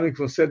say, coming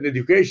from certain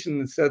education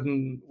and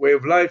certain way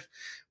of life.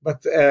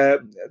 But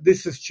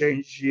this has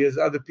changed. He has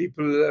other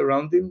people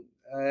around him.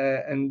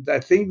 And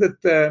I think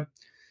that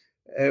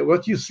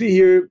what you see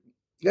here,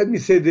 let me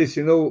say this,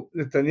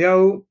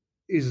 Netanyahu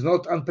is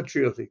not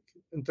unpatriotic.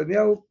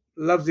 Netanyahu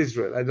loves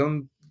Israel. I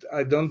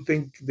don't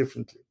think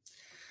differently.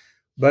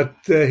 But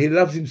he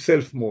loves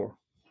himself more.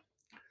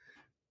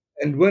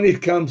 And when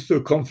it comes to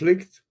a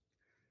conflict,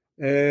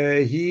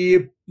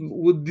 he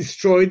would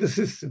destroy the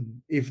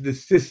system if the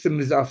system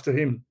is after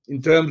him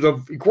in terms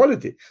of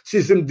equality.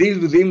 System deals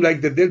with him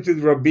like they dealt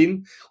with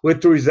Rabin, who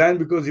had to resign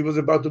because he was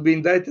about to be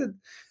indicted,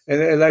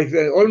 and like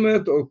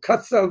Olmert or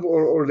Katsav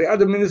or the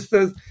other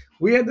ministers.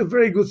 We had a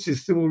very good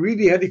system. We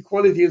really had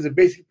equality as a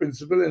basic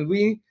principle, and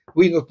we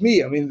not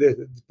me, I mean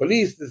the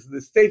police,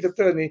 the state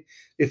attorney,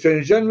 the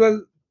attorney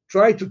general,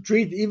 try to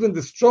treat even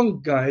the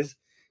strong guys,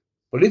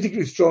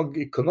 politically strong,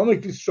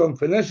 economically strong,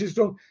 financially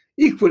strong,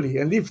 equally.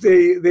 And if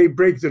they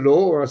break the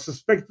law or are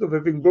suspected of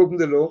having broken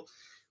the law,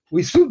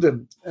 we sue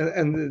them.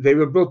 And they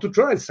were brought to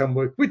trial. Some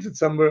were acquitted,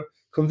 some were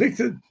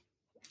convicted.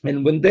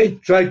 And when they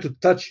tried to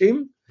touch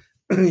him,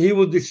 he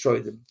would destroy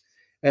them.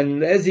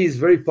 And as he is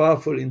very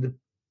powerful in the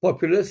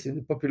populace, in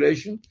the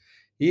population,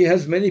 he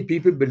has many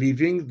people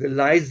believing the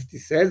lies that he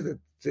says, that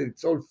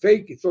it's all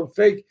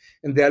fake,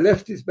 and they are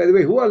leftists. By the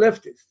way, who are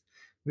leftists?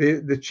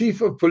 The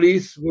chief of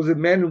police was a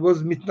man who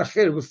was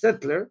mitnachel, was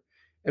settler,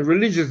 a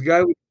religious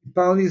guy with a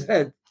kippah on his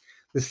head.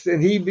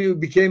 And he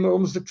became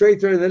almost a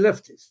traitor and a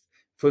leftist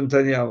for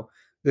Netanyahu.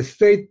 The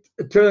state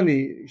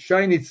attorney,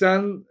 Shai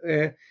Nitzan,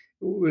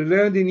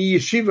 learned in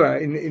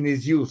yeshiva in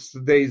his youth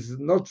days,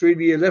 not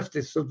really a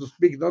leftist, so to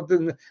speak, not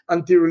an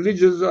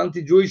anti-religious or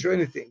anti-Jewish or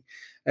anything.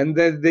 And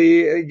then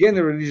again,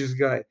 a religious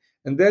guy.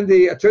 And then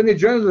the attorney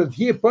general that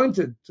he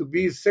appointed to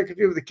be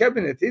secretary of the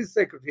cabinet, his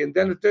secretary, and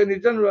then attorney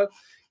general,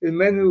 a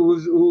man who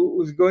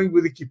was going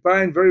with the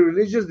kippah and very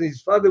religious, and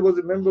his father was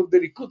a member of the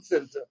Likud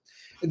Center.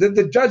 And then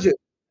the judges,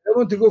 I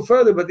want to go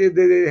further, but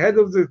the head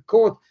of the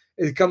court,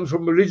 it comes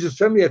from a religious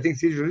family, I think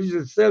he's religious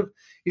himself,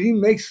 he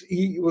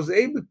was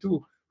able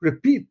to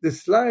repeat the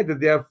slide that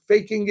they are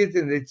faking it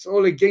and it's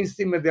all against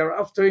him and they are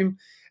after him,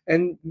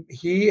 and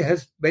he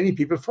has many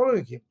people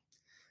following him.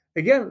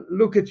 Again,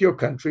 look at your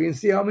country and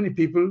see how many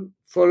people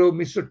follow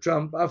Mr.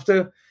 Trump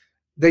after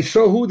they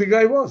saw who the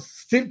guy was,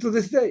 still to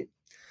this day.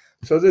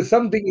 So there's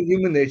something in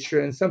human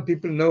nature, and some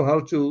people know how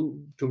to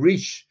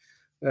reach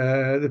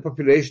the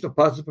population or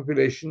parts of the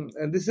population,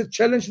 and this is a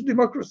challenge to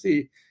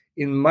democracy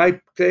in my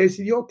case,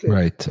 in your case.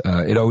 Right.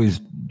 It always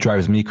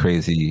drives me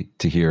crazy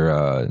to hear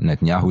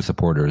Netanyahu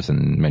supporters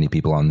and many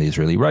people on the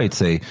Israeli right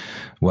say,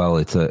 well,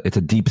 it's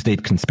a deep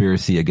state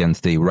conspiracy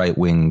against a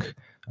right-wing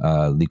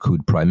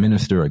Likud prime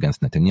minister,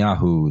 against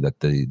Netanyahu, that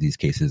these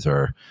cases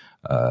are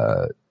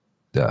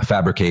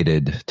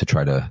fabricated to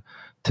try to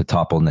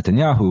topple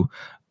Netanyahu.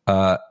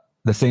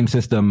 The same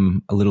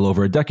system a little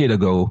over a decade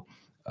ago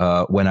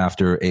went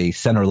after a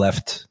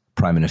center-left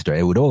prime minister,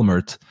 Ehud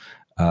Olmert,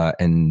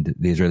 and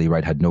the Israeli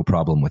right had no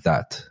problem with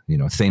that.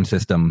 Same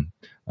system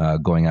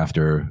going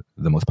after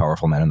the most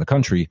powerful man in the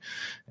country,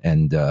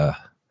 and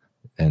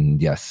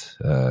yes,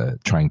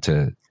 trying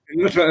to.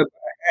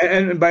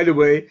 And by the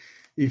way,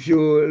 if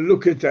you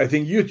look at, I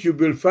think YouTube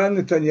will find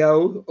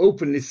Netanyahu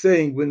openly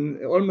saying when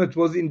Olmert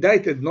was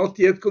indicted, not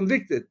yet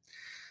convicted,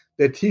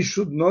 that he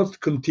should not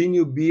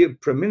continue be a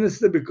prime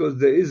minister because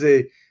there is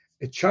a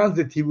chance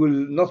that he will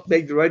not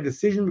make the right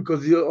decision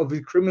because of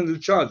his criminal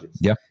charges.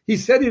 Yeah. He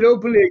said it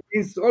openly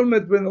against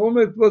Olmert when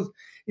Olmert was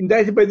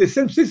indicted by the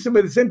same system,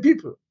 by the same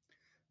people.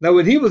 Now,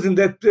 when he was in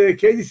that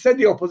case, he said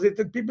the opposite,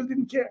 and people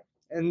didn't care.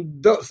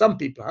 And some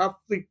people, half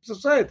the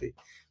society,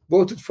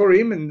 voted for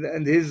him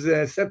and his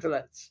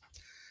satellites.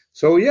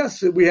 So,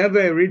 yes, we have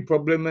a real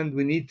problem, and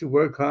we need to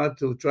work hard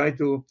to try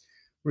to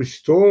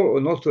restore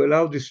or not to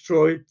allow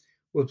destroy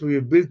what we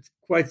have built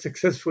quite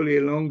successfully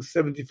along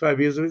 75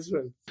 years of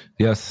Israel.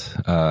 Yes,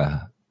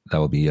 that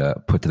will be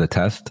put to the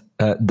test.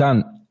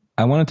 Dan,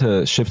 I wanted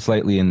to shift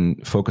slightly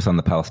and focus on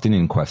the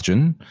Palestinian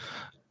question.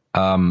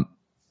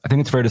 I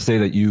think it's fair to say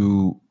that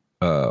you,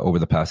 over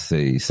the past,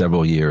 say,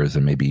 several years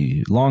or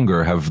maybe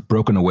longer, have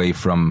broken away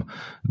from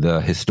the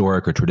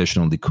historic or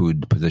traditional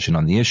Likud position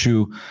on the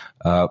issue.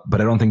 But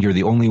I don't think you're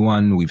the only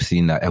one. We've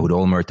seen Ehud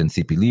Olmert and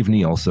Tzipi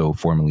Livni, also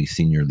formerly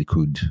senior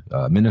Likud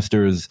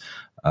ministers,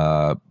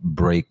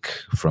 break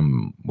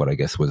from what I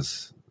guess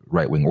was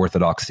right-wing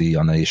orthodoxy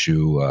on the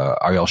issue.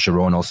 Ariel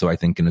Sharon also, I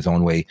think, in his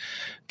own way,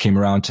 came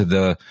around to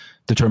the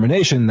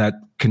determination that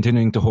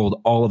continuing to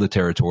hold all of the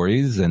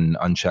territories and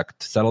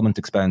unchecked settlement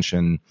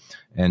expansion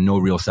and no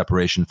real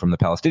separation from the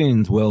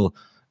Palestinians will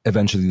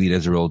eventually lead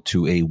Israel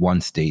to a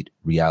one-state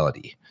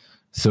reality.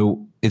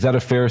 So is that a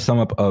fair sum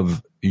up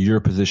of your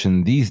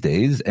position these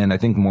days? And I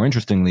think more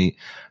interestingly,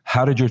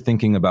 how did your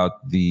thinking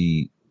about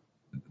the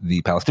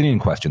Palestinian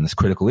question, this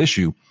critical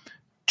issue,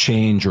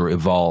 change or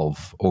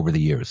evolve over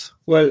the years?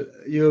 Well,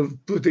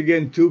 you've put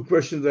again two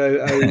questions. I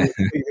will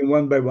take them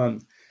one by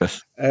one.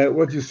 Yes.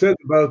 What you said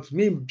about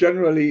me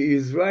generally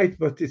is right,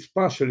 but it's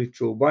partially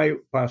true. Why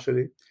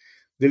partially?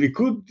 The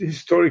Likud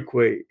historic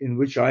way in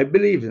which I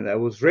believe, and I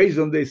was raised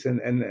on this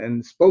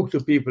and spoke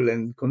to people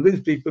and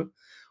convinced people,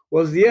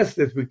 was yes,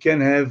 that we can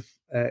have,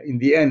 in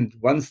the end,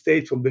 one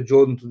state from the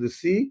Jordan to the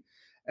sea,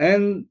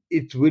 and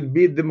it will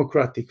be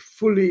democratic,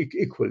 fully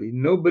equally.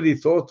 Nobody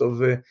thought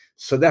of a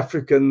South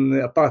African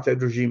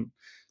apartheid regime.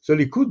 So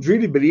Likud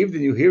really believed,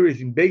 and you hear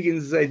it in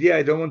Begin's idea,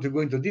 I don't want to go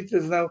into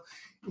details now,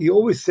 he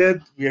always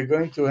said we are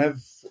going to have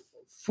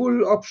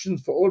full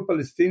options for all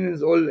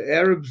Palestinians, all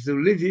Arabs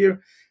who live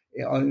here,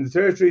 on the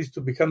territories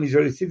to become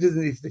Israeli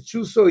citizens if they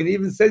choose so. And he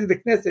even said in the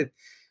Knesset,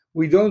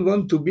 we don't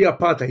want to be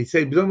apartheid. He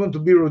said, we don't want to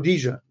be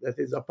Rhodesia, that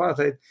is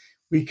apartheid.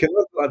 We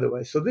cannot do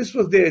otherwise. So this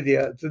was the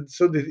idea.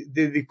 So the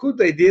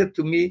Likud idea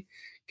to me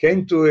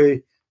came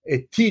to a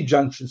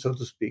T-junction, so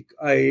to speak.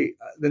 The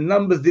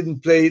numbers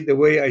didn't play the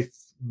way I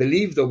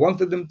believed or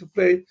wanted them to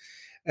play,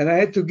 and I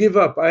had to give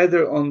up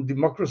either on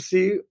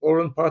democracy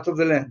or on part of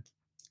the land.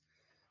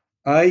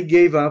 I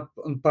gave up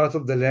on part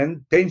of the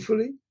land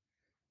painfully,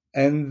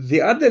 and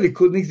the other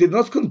Likudniks did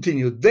not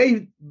continue.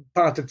 They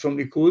parted from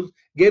Likud,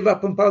 gave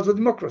up on part of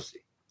democracy.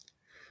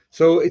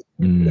 So it's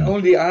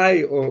only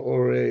I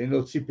or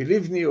Tzipi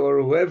Livni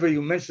or whoever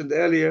you mentioned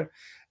earlier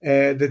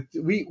that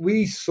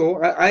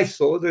I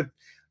saw that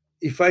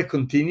if I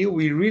continue,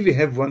 we really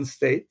have one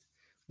state,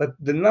 but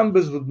the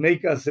numbers would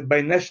make us a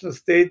binational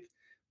state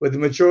where the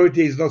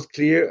majority is not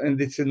clear, and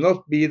it should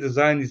not be the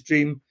Zionist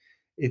dream.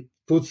 It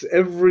puts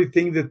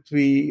everything that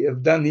we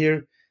have done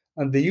here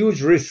under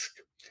huge risk,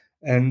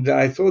 and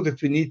I thought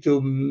that we need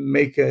to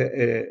make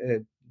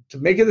a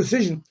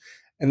decision,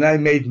 and I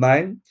made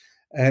mine,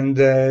 and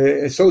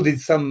so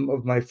did some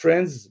of my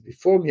friends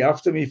before me,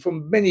 after me, for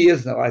many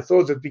years now. I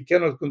thought that we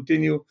cannot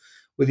continue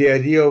with the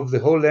idea of the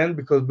whole land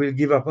because we'll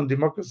give up on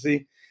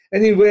democracy,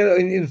 and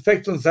in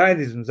fact on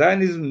Zionism.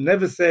 Zionism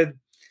never said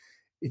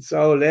it's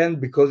our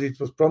land because it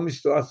was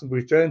promised to us and we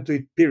return to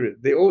it,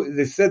 period.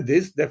 They said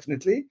this,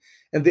 definitely,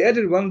 and they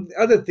added one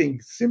other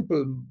thing,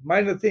 simple,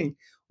 minor thing: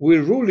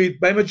 we'll rule it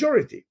by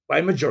majority,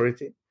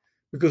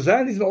 because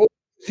Zionism always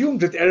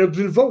assumed that Arabs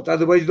will vote,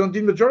 otherwise you don't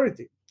need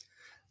majority.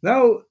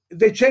 Now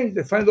they changed,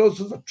 they find all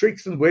sorts of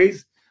tricks and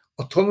ways,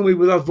 autonomy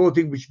without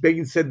voting, which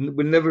Begin said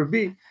will never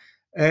be.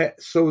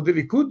 So the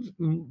Likud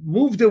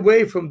moved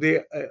away from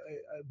the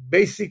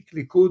basic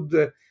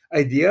Likud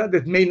idea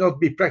that may not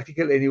be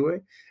practical anyway,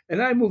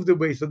 and I moved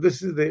away. So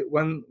this is the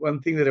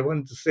one thing that I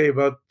wanted to say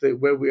about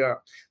where we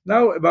are.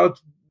 Now about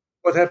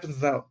what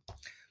happens now.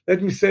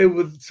 Let me say, it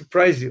would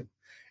surprise you.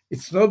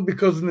 It's not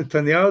because of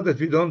Netanyahu that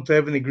we don't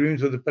have an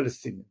agreement with the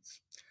Palestinians.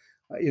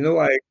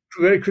 I'm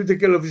very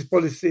critical of his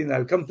policy, and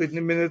I'll come to it in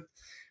a minute.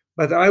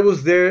 But I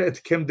was there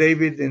at Camp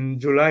David in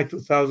July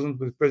 2000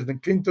 with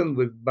President Clinton,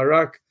 with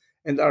Barak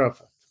and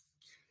Arafat.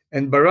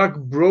 And Barak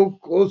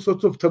broke all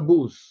sorts of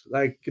taboos,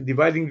 like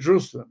dividing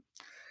Jerusalem,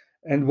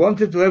 and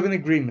wanted to have an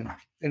agreement,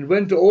 and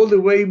went all the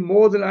way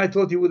more than I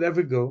thought he would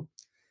ever go.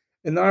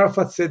 And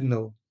Arafat said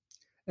no.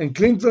 And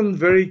Clinton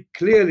very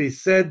clearly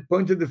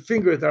pointed the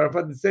finger at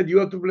Arafat and said, you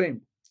are to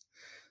blame.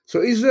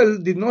 So Israel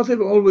did not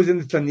have always a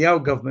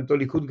Netanyahu government or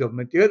Likud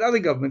government. You had other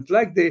governments,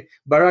 like the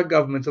Barak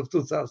government of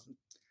 2000.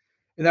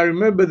 And I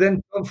remember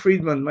then Tom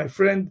Friedman, my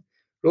friend,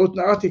 wrote an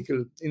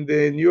article in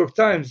the New York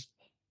Times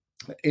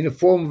in the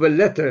form of a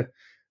letter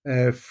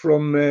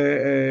from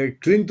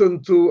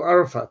Clinton to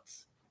Arafat.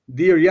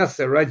 Dear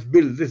Yasser, writes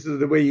Bill. This is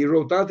the way he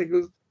wrote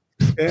articles.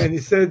 And he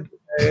said,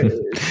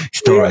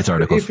 still writes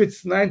articles. If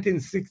it's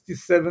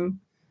 1967,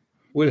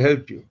 we'll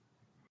help you.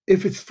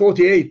 If it's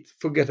 48,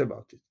 forget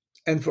about it.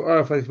 And for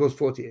Arafat, it was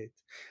 48.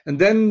 And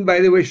then, by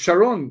the way,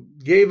 Sharon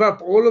gave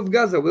up all of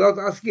Gaza without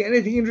asking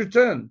anything in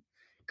return,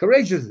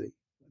 courageously.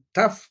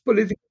 Tough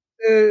political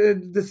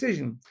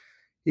decision.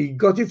 He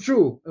got it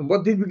through. And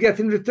what did we get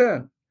in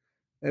return?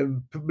 A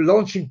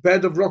launching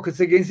pad of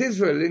rockets against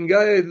Israel,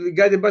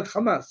 guided by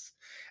Hamas.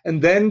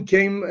 And then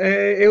came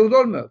Ehud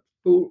Olmert,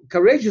 who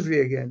courageously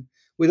again,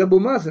 with Abu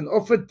Mazen,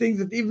 offered things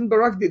that even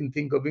Barak didn't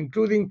think of,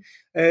 including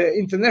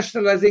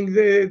internationalizing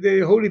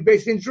the holy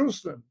base in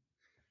Jerusalem.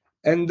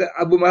 And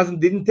Abu Mazen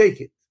didn't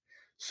take it.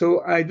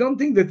 So I don't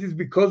think that it's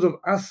because of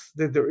us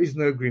that there is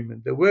no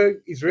agreement. There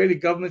were Israeli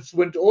governments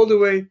went all the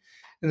way,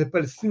 and the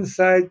Palestinian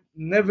side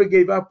never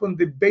gave up on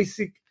the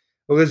basic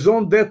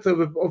raison d'etre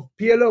of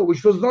PLO,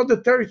 which was not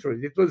the territory.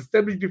 It was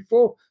established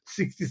before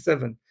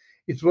 1967.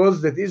 It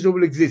was that Israel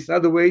will exist.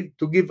 Another way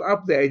to give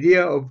up the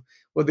idea of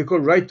what they call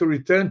right to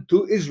return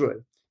to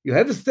Israel. You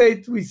have a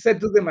state, we said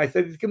to them, I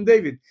said it Camp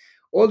David,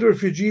 all the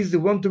refugees who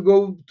want to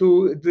go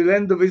to the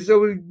land of Israel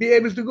will be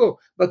able to go,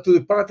 but to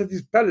the part that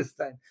is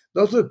Palestine,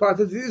 not to the part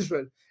that is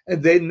Israel.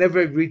 And they never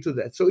agreed to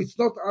that. So it's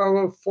not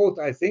our fault,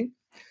 I think,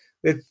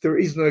 that there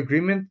is no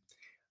agreement.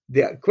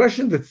 The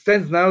question that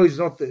stands now is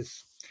not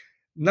this.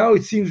 Now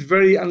it seems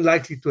very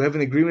unlikely to have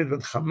an agreement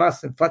when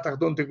Hamas and Fatah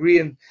don't agree,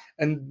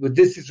 and with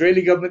this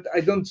Israeli government,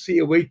 I don't see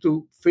a way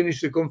to finish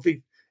the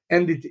conflict,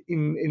 end it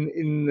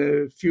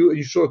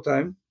in short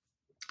time.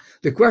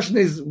 The question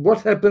is,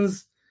 what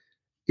happens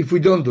if we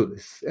don't do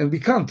this? And we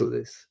can't do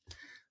this.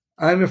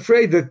 I'm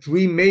afraid that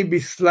we may be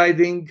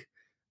sliding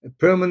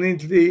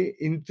permanently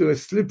into a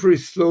slippery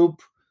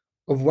slope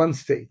of one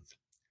state,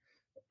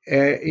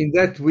 in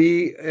that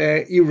we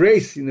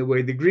erase, in a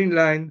way, the green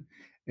line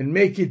and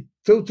make it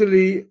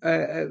totally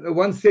a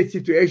one-state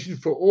situation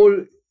for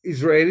all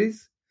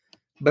Israelis,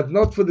 but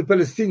not for the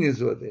Palestinians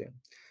who are there.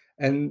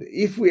 And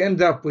if we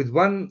end up with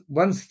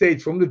one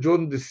state from the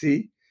Jordan to the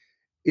sea,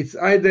 it's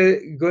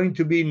either going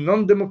to be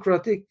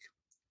non-democratic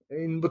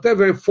in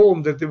whatever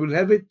form that they will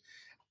have it,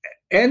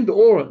 and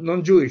or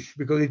non-Jewish,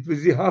 because it will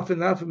be half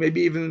and half,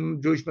 maybe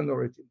even Jewish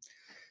minority.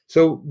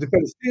 So the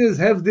Palestinians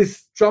have this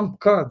trump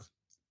card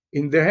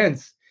in their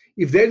hands.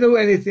 If they don't do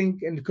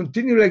anything and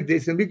continue like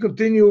this, and we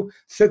continue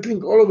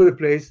settling all over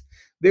the place,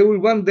 they will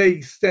one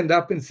day stand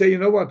up and say, you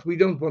know what, we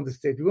don't want the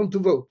state, we want to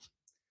vote.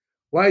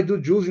 Why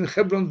do Jews in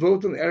Hebron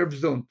vote and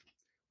Arabs don't?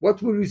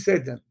 What will we say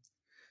then?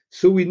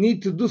 So we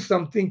need to do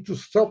something to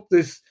stop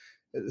this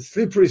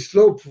slippery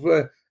slope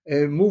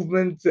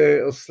movement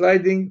of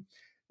sliding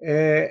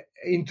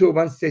into a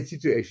one-state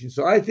situation.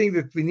 So I think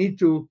that we need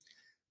to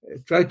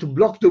try to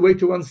block the way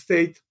to one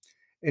state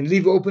and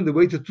leave open the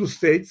way to two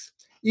states,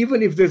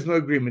 even if there's no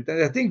agreement.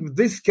 And I think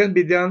this can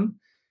be done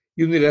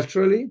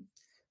unilaterally.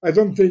 I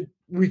don't think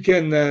we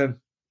can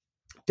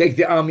take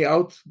the army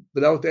out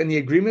without any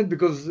agreement,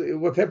 because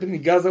what happened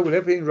in Gaza will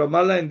happen in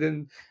Ramallah, and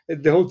then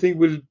the whole thing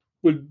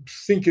will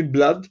sink in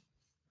blood.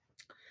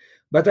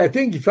 But I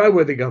think if I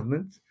were the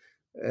government,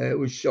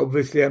 which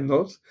obviously I'm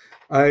not,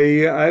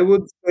 I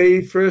would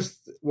say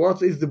first,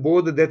 what is the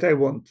border that I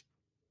want?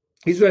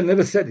 Israel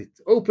never said it.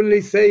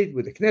 Openly say it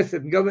with the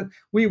Knesset and government.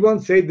 We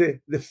want, say,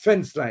 the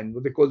fence line,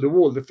 what they call the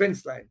wall, the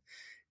fence line,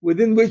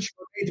 within which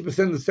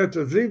 80% of the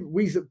settlers live.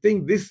 We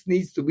think this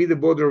needs to be the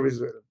border of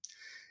Israel.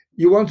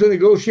 You want to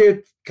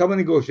negotiate, come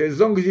and negotiate. As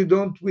long as you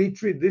don't, we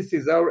treat this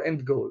as our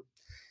end goal.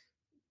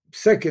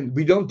 Second,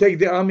 we don't take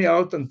the army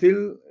out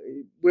until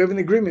we have an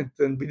agreement,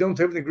 and we don't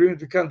have an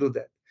agreement, we can't do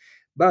that.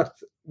 But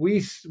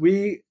we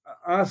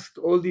ask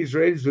all the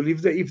Israelis who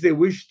live there, if they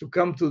wish to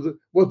come to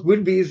what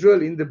will be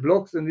Israel in the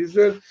blocks, and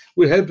Israel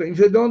will help them. If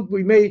they don't,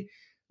 we may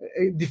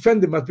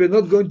defend them, but we're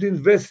not going to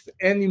invest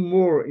any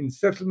more in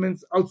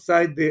settlements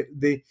outside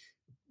the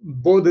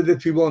border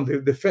that we want,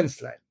 the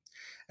fence line.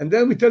 And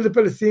then we tell the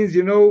Palestinians,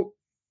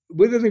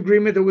 with an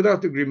agreement or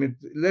without agreement,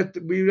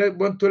 we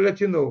want to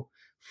let you know,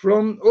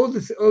 from all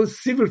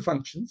civil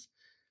functions,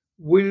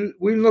 we'll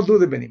not do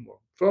them anymore.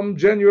 From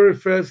January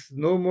 1st,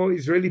 no more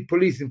Israeli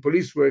police and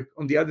police work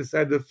on the other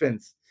side of the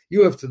fence.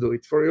 You have to do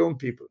it for your own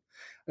people.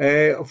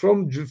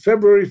 From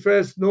February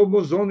 1st, no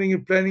more zoning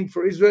and planning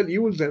for Israel.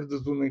 You will have the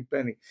zoning and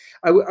planning.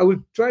 I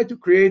will try to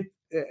create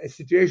a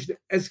situation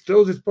as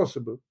close as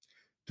possible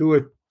to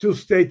a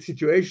two-state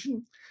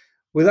situation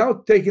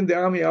without taking the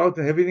army out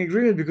and having an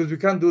agreement, because we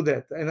can't do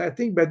that. And I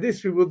think by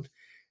this we would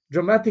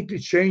dramatically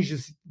change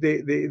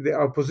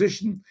our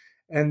position,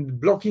 and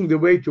blocking the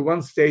way to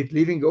one state,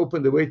 leaving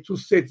open the way to two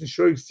states, and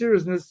showing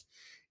seriousness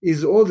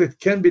is all that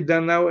can be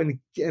done now.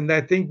 And I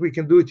think we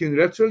can do it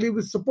unilaterally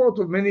with support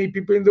of many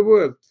people in the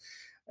world.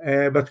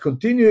 But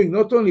continuing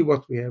not only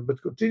what we have,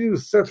 but continue to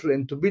settle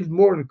and to build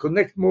more and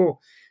connect more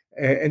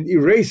and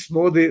erase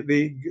more the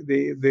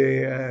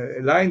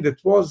line that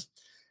was,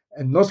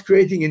 and not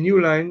creating a new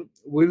line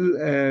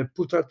will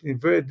put us in a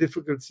very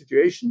difficult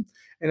situation.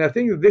 And I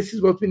think that this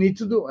is what we need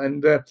to do.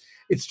 And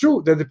it's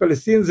true that the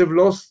Palestinians have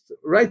lost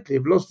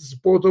the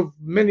support of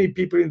many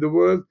people in the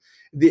world.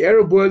 The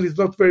Arab world is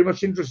not very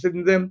much interested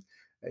in them.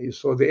 You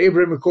saw the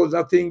Abraham Accords,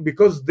 nothing,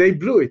 because they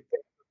blew it.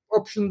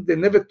 Option, they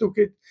never took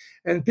it,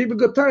 and people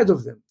got tired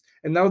of them.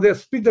 And now they're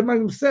split among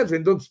themselves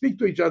and don't speak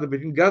to each other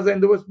between Gaza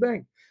and the West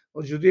Bank,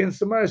 or Judea and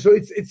Samaria. So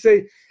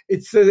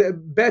it's a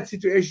bad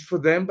situation for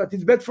them, but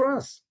it's bad for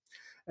us.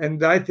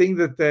 And I think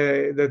that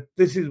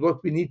this is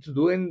what we need to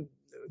do, and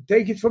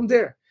take it from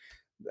there.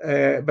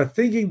 But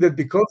thinking that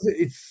because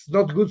it's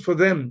not good for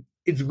them,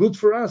 it's good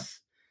for us,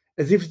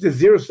 as if it's a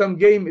zero-sum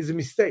game, is a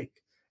mistake.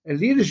 And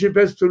leadership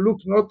has to look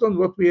not on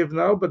what we have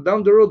now, but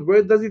down the road,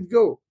 where does it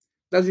go?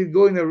 Does it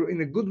go in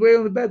a good way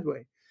or a bad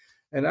way?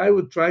 And I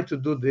would try to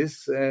do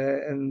this,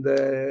 and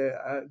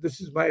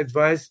this is my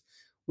advice,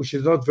 which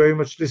is not very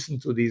much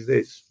listened to these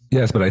days.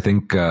 Yes, but I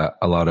think a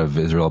lot of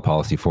Israel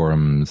Policy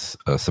Forum's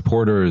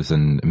supporters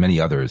and many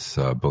others,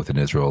 both in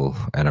Israel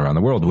and around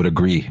the world, would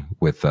agree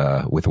with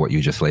what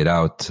you just laid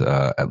out,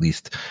 at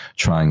least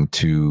trying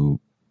to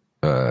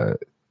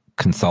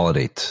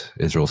consolidate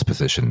Israel's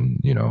position.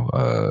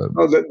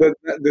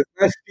 The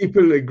nice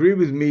people agree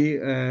with me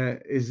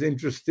is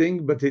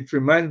interesting, but it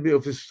reminds me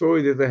of a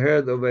story that I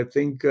heard of, I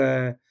think,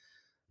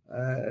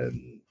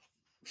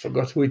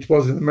 forgot who it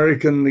was, an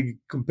American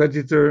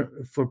competitor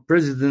for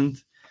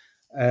president,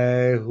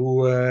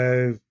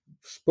 who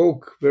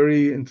spoke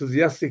very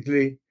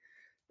enthusiastically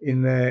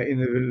in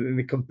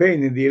the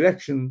campaign, in the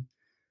election,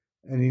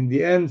 and in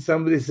the end,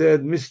 somebody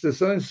said, "Mr.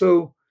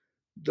 So-and-so,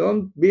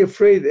 don't be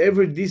afraid.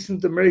 Every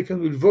decent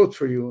American will vote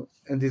for you."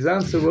 And his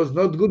answer was,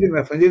 "Not good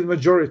enough. I need a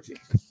majority."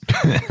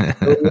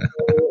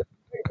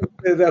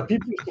 So, there are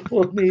people who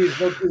support me. It's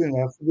not good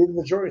enough. I need a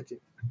majority.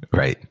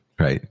 Right.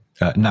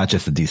 Not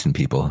just the decent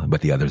people,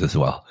 but the others as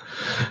well.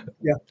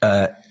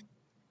 Yeah.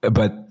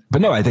 But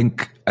no, I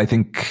think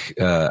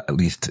at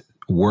least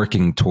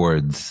working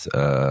towards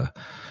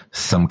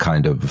some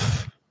kind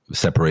of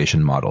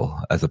separation model,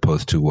 as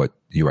opposed to what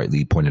you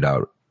rightly pointed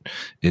out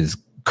is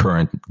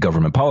current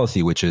government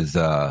policy, which is,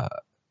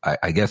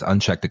 I guess,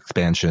 unchecked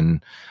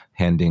expansion,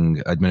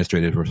 handing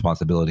administrative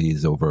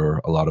responsibilities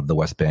over a lot of the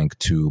West Bank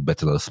to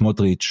Bezalel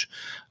Smotrich.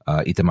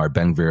 Itamar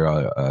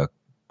Ben-Gvir,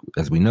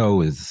 as we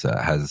know,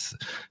 has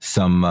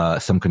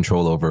some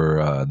control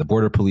over the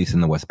border police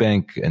in the West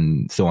Bank,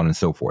 and so on and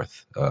so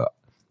forth.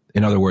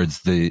 In other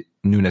words, the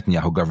new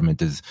Netanyahu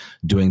government is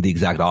doing the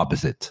exact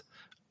opposite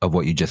of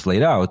what you just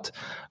laid out.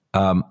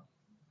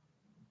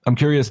 I'm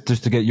curious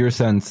just to get your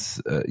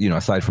sense,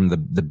 aside from the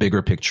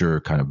bigger picture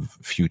kind of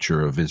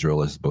future of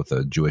Israel as both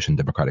a Jewish and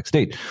democratic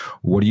state,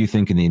 what do you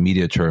think in the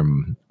immediate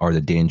term are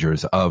the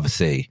dangers of,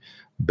 say,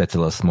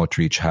 Bezalel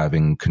Smotrich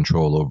having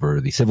control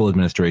over the civil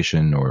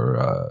administration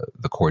or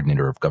the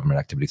coordinator of government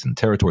activities in the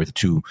territory, the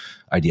two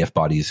IDF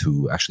bodies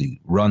who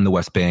actually run the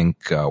West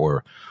Bank,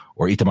 or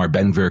Itamar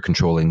Ben-Gvir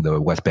controlling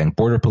the West Bank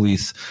border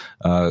police?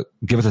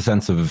 Give us a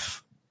sense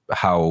of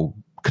how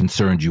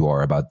concerned you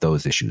are about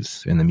those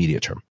issues in the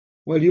immediate term.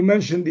 Well, you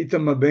mentioned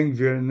Itamar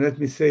Ben-Gvir, and let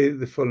me say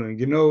the following.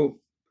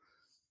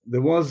 There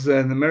was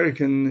an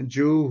American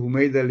Jew who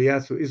made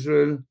Aliyah to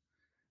Israel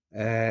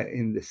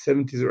in the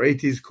 70s or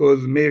 80s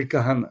called Meir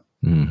Kahane.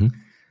 Mm-hmm.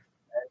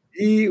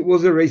 He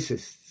was a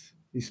racist.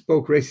 He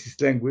spoke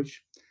racist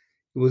language.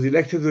 He was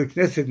elected to the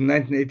Knesset in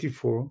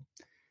 1984.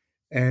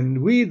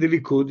 And we, the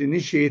Likud,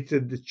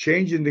 initiated the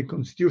change in the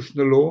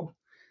constitutional law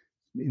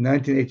in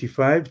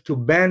 1985 to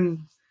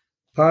ban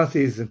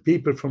parties and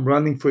people from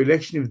running for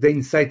election if they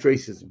incite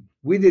racism.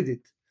 We did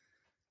it.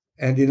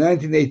 And in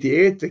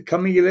 1988, the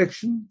coming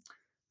election,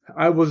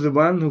 I was the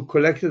one who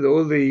collected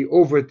all the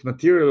overt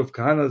material of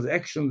Kahane's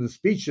actions and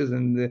speeches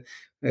and the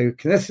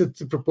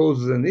Knesset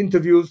proposals and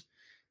interviews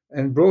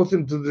and brought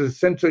him to the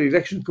Central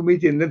Election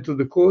Committee and then to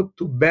the court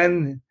to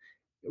ban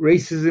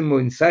racism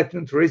or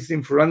incitement to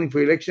racism for running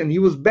for election. He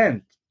was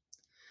banned.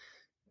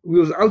 He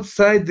was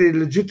outside the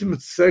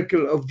legitimate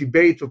circle of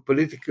debate of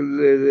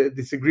political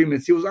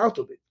disagreements. He was out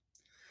of it.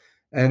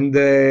 And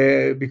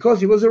because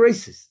he was a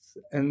racist.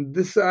 And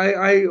this,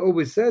 I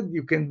always said,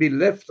 you can be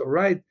left or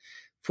right,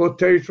 for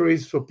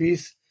territories, for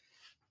peace.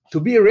 To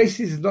be a racist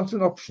is not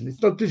an option.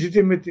 It's not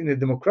legitimate in a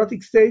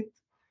democratic state,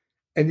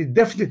 and it's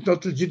definitely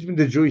not legitimate in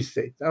the Jewish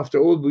state. After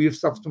all, we have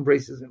suffered from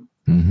racism.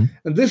 Mm-hmm.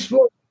 And this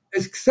was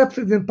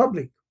accepted in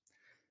public.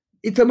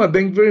 Itamar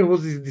Ben-Gvir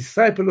was his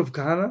disciple of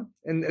Kahane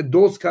and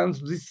adores Kahane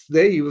to this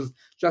day. He was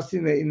just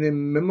in a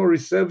memory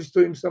service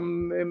to him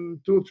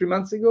some 2 or 3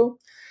 months ago.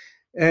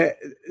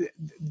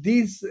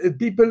 These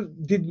people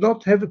did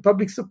not have a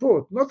public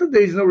support. Not that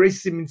there is no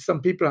racism in some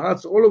people's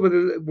hearts, all over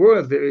the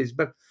world there is,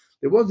 but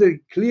there was a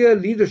clear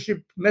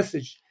leadership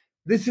message.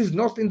 This is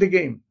not in the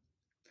game.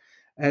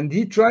 And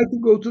he tried to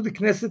go to the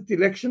Knesset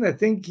election. I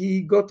think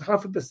he got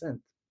 0.5%.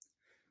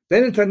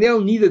 Then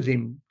Netanyahu needed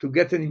him to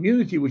get an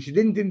immunity, which he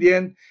didn't in the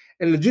end,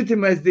 and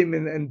legitimized him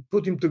and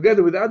put him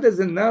together with others,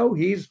 and now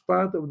he is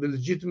part of the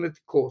legitimate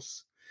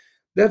cause.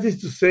 That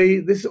is to say,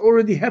 this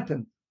already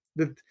happened,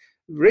 that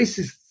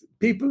racist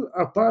people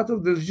are part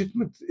of the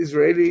legitimate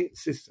Israeli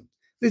system.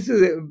 This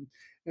is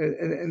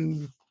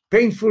a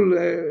painful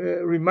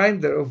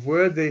reminder of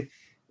where the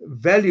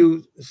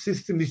value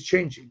system is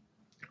changing.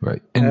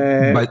 Right.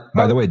 And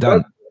by the way,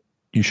 Dan,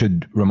 you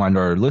should remind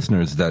our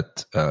listeners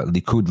that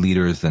Likud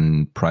leaders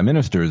and prime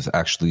ministers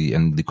actually,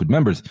 and Likud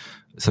members,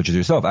 such as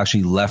yourself,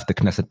 actually left the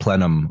Knesset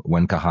plenum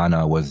when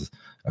Kahane was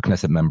a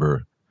Knesset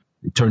member.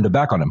 It turned their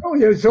back on him. Oh,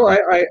 yeah. So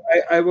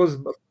I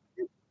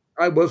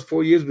was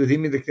 4 years with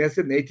him in the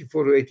Knesset in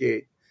 84 to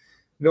 88.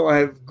 I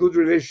have good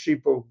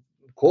relationship or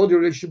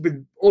cordial relationship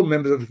with all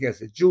members of the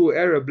Knesset, Jew,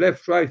 Arab,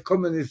 left, right,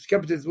 communist,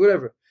 capitalist,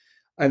 whatever.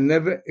 I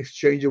never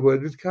exchanged a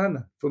word with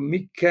Kahane. For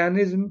me,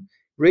 Kahanism,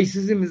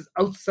 racism is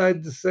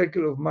outside the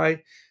circle of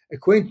my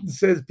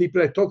acquaintances,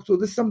 people I talk to.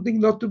 There's something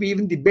not to be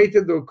even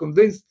debated or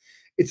convinced.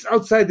 It's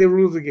outside the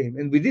rules of the game.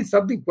 And we did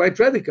something quite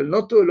radical,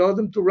 not to allow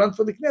them to run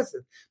for the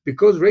Knesset,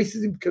 because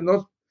racism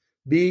cannot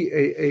be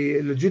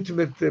a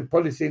legitimate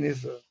policy in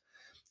Israel.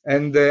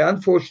 And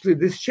unfortunately,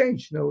 this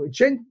changed.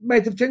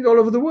 Might have changed all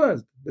over the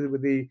world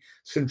with the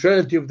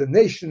centrality of the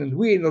nation and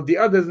we and of the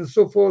others and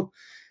so forth.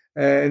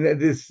 And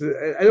this,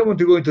 I don't want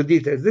to go into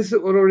details. This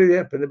already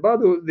happened. About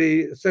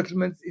the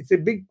settlements, it's a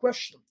big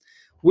question.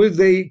 Will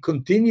they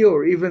continue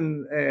or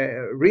even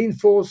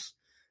reinforce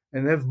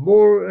and have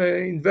more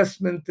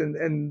investment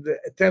and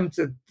attempts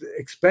at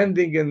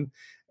expanding and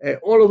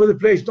all over the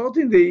place, not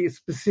in the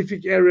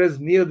specific areas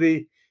near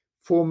the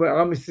former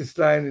armistice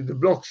line in the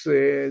blocks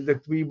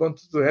that we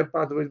wanted to have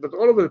part of it, but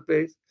all over the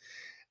place.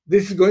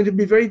 This is going to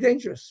be very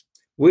dangerous.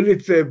 Will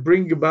it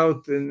bring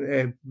about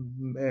an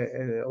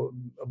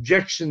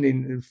objection,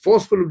 in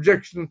forceful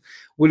objection?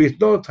 Will it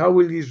not? How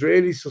will the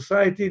Israeli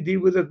society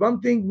deal with it?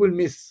 One thing we'll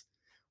miss.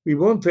 We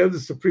want to have the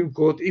Supreme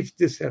Court, if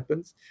this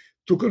happens,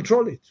 to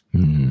control it.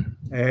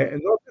 Mm-hmm.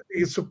 And not that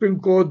the Supreme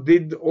Court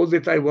did all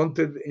that I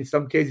wanted. In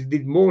some cases,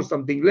 did more,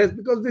 something less,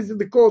 because this is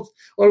the courts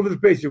all over the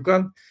place. You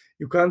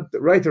can't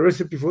write a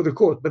recipe for the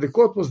court, but the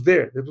court was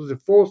there. That was a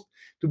force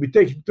to be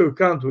taken into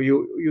account where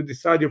you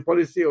decide your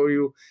policy or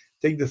you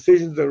take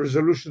decisions or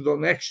resolutions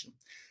on action.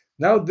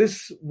 Now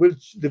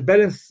the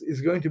balance is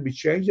going to be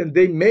changed, and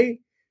they may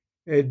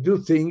do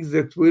things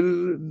that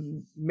will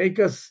make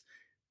us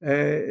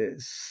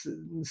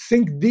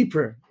sink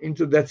deeper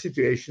into that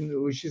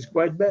situation, which is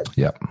quite bad.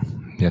 Yeah.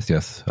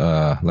 Yes.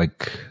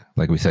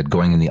 Like we said,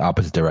 going in the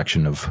opposite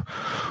direction of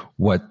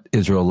what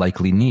Israel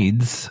likely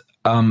needs.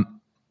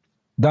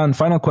 Dan,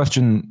 final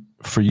question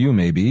for you,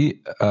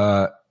 maybe,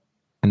 and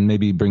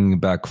maybe bringing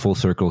it back full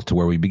circle to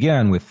where we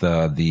began with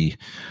the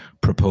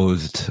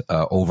proposed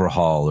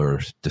overhaul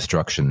or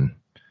destruction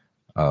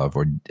of,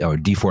 or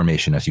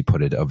deformation, as you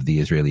put it, of the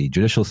Israeli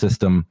judicial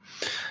system.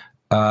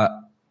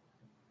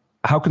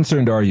 How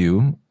concerned are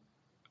you?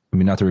 I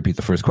mean, not to repeat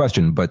the first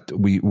question, but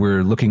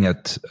we're looking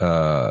at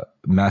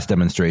mass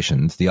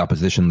demonstrations. The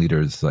opposition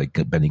leaders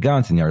like Benny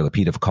Gantz and Yair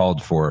Lapid have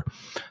called for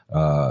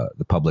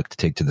the public to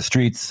take to the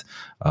streets.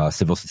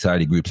 Civil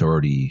society groups are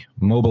already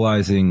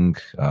mobilizing.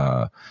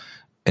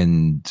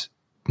 And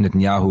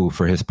Netanyahu,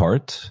 for his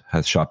part,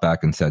 has shot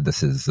back and said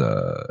this is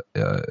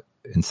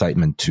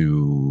incitement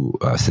to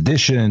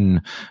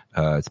sedition,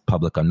 it's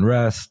public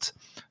unrest.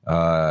 There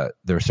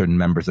are certain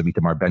members of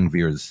Itamar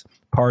Ben-Gvir's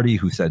party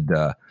who said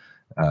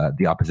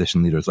the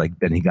opposition leaders like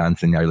Benny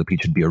Gantz and Yair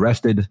Lapid should be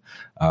arrested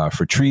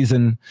for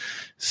treason.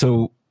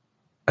 So,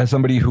 as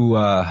somebody who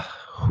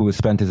has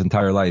spent his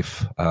entire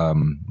life,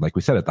 like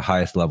we said, at the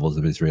highest levels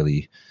of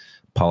Israeli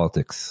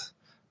politics,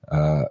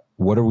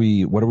 what are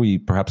we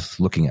perhaps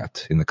looking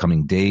at in the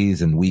coming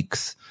days and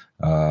weeks,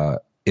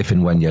 if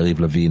and when Yariv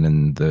Levin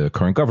and the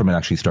current government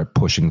actually start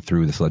pushing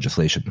through this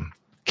legislation?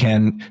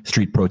 Can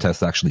street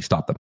protests actually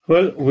stop them?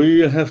 Well,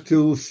 we have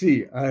to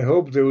see. I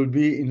hope there will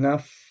be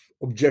enough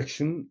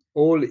objection,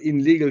 all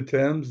in legal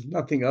terms,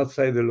 nothing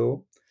outside the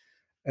law,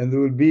 and there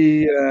will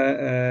be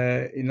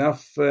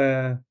enough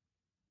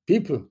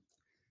people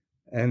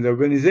and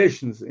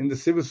organizations in the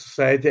civil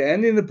society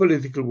and in the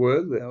political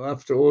world.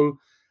 After all,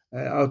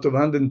 out of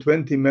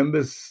 120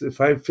 members,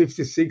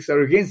 56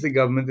 are against the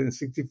government and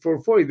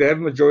 64-40. They have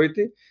a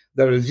majority.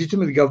 They're a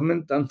legitimate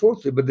government,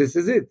 unfortunately, but this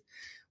is it.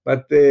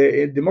 But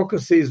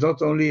democracy is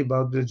not only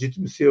about the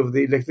legitimacy of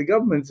the elected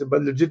government, it's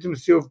about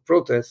legitimacy of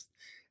protest.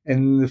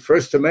 And the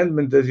First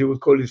Amendment, as you would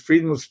call it,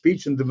 freedom of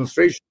speech and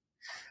demonstration.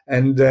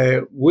 And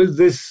will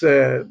this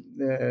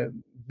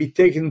be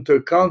taken into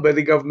account by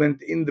the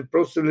government in the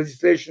process of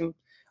legislation?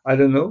 I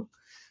don't know.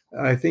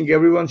 I think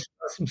everyone should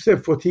ask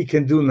himself what he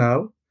can do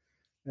now,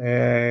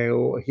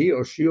 or he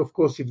or she, of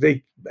course, if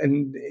they,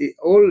 and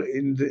all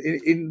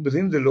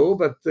within the law,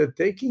 but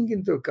taking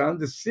into account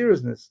the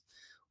seriousness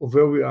of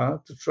where we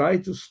are, to try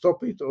to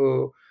stop it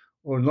or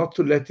not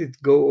to let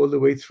it go all the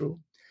way through.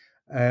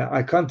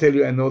 I can't tell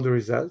you I know the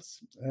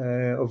results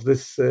of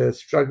this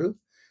struggle,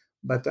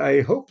 but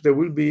I hope there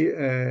will be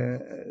a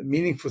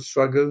meaningful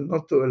struggle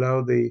not to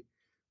allow the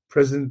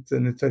President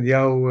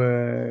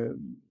Netanyahu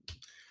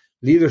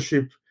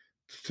leadership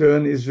to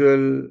turn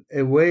Israel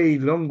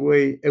long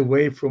way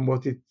away from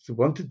what it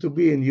wanted to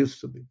be and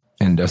used to be.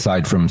 And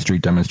aside from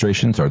street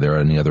demonstrations, are there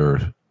any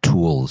other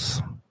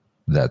tools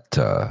that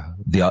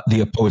the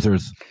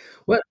opposers?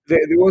 Well, there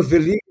was the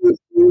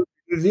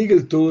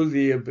legal tool,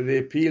 the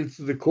appeal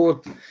to the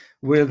court,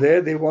 where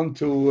they want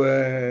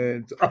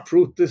to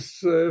uproot this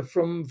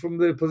from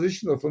the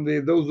position or from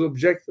those who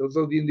object,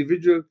 also the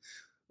individual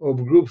or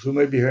groups who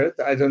may be hurt.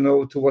 I don't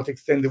know to what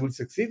extent they will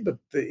succeed, but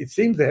it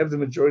seems they have the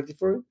majority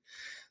for it.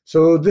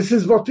 So this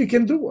is what we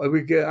can do.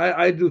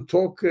 I do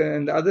talk,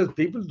 and other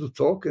people do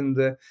talk,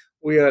 and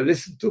we are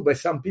listened to by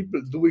some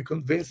people. Do we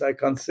convince? I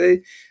can't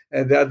say.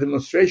 There are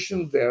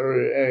demonstrations.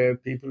 There are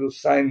people who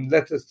sign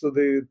letters to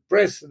the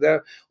press. There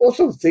are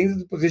also things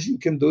that the opposition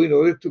can do in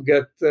order to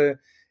get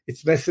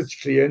its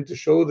message clear and to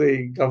show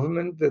the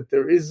government that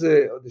there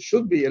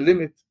should be a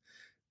limit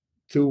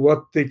to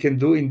what they can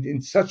do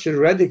in such a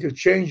radical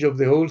change of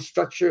the whole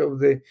structure of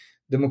the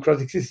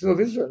democratic system of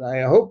Israel.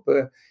 I hope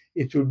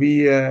it will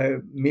be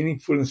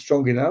meaningful and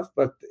strong enough,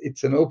 but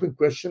it's an open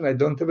question. I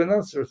don't have an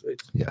answer to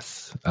it.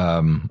 Yes.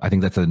 I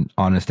think that's an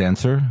honest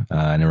answer,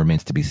 and it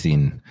remains to be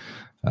seen,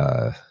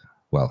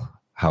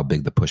 how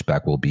big the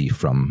pushback will be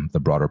from the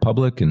broader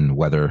public and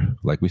whether,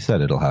 like we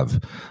said, it'll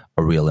have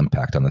a real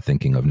impact on the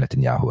thinking of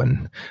Netanyahu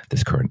and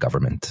this current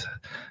government.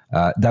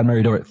 Dan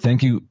Meridor,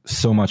 thank you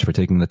so much for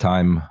taking the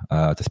time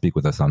to speak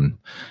with us on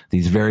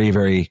these very,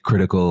 very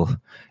critical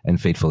and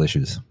fateful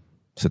issues.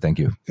 So thank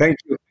you. Thank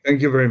you.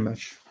 Thank you very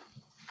much.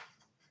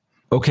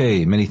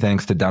 Okay, many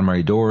thanks to Dan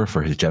Meridor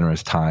for his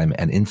generous time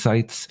and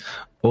insights.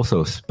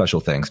 Also, special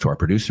thanks to our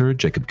producer,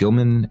 Jacob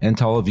Gilman, and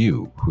to all of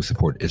you who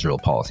support Israel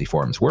Policy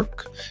Forum's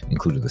work,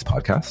 including this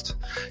podcast.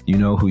 You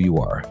know who you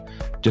are.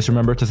 Just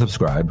remember to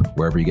subscribe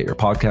wherever you get your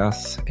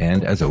podcasts.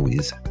 And as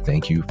always,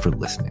 thank you for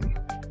listening.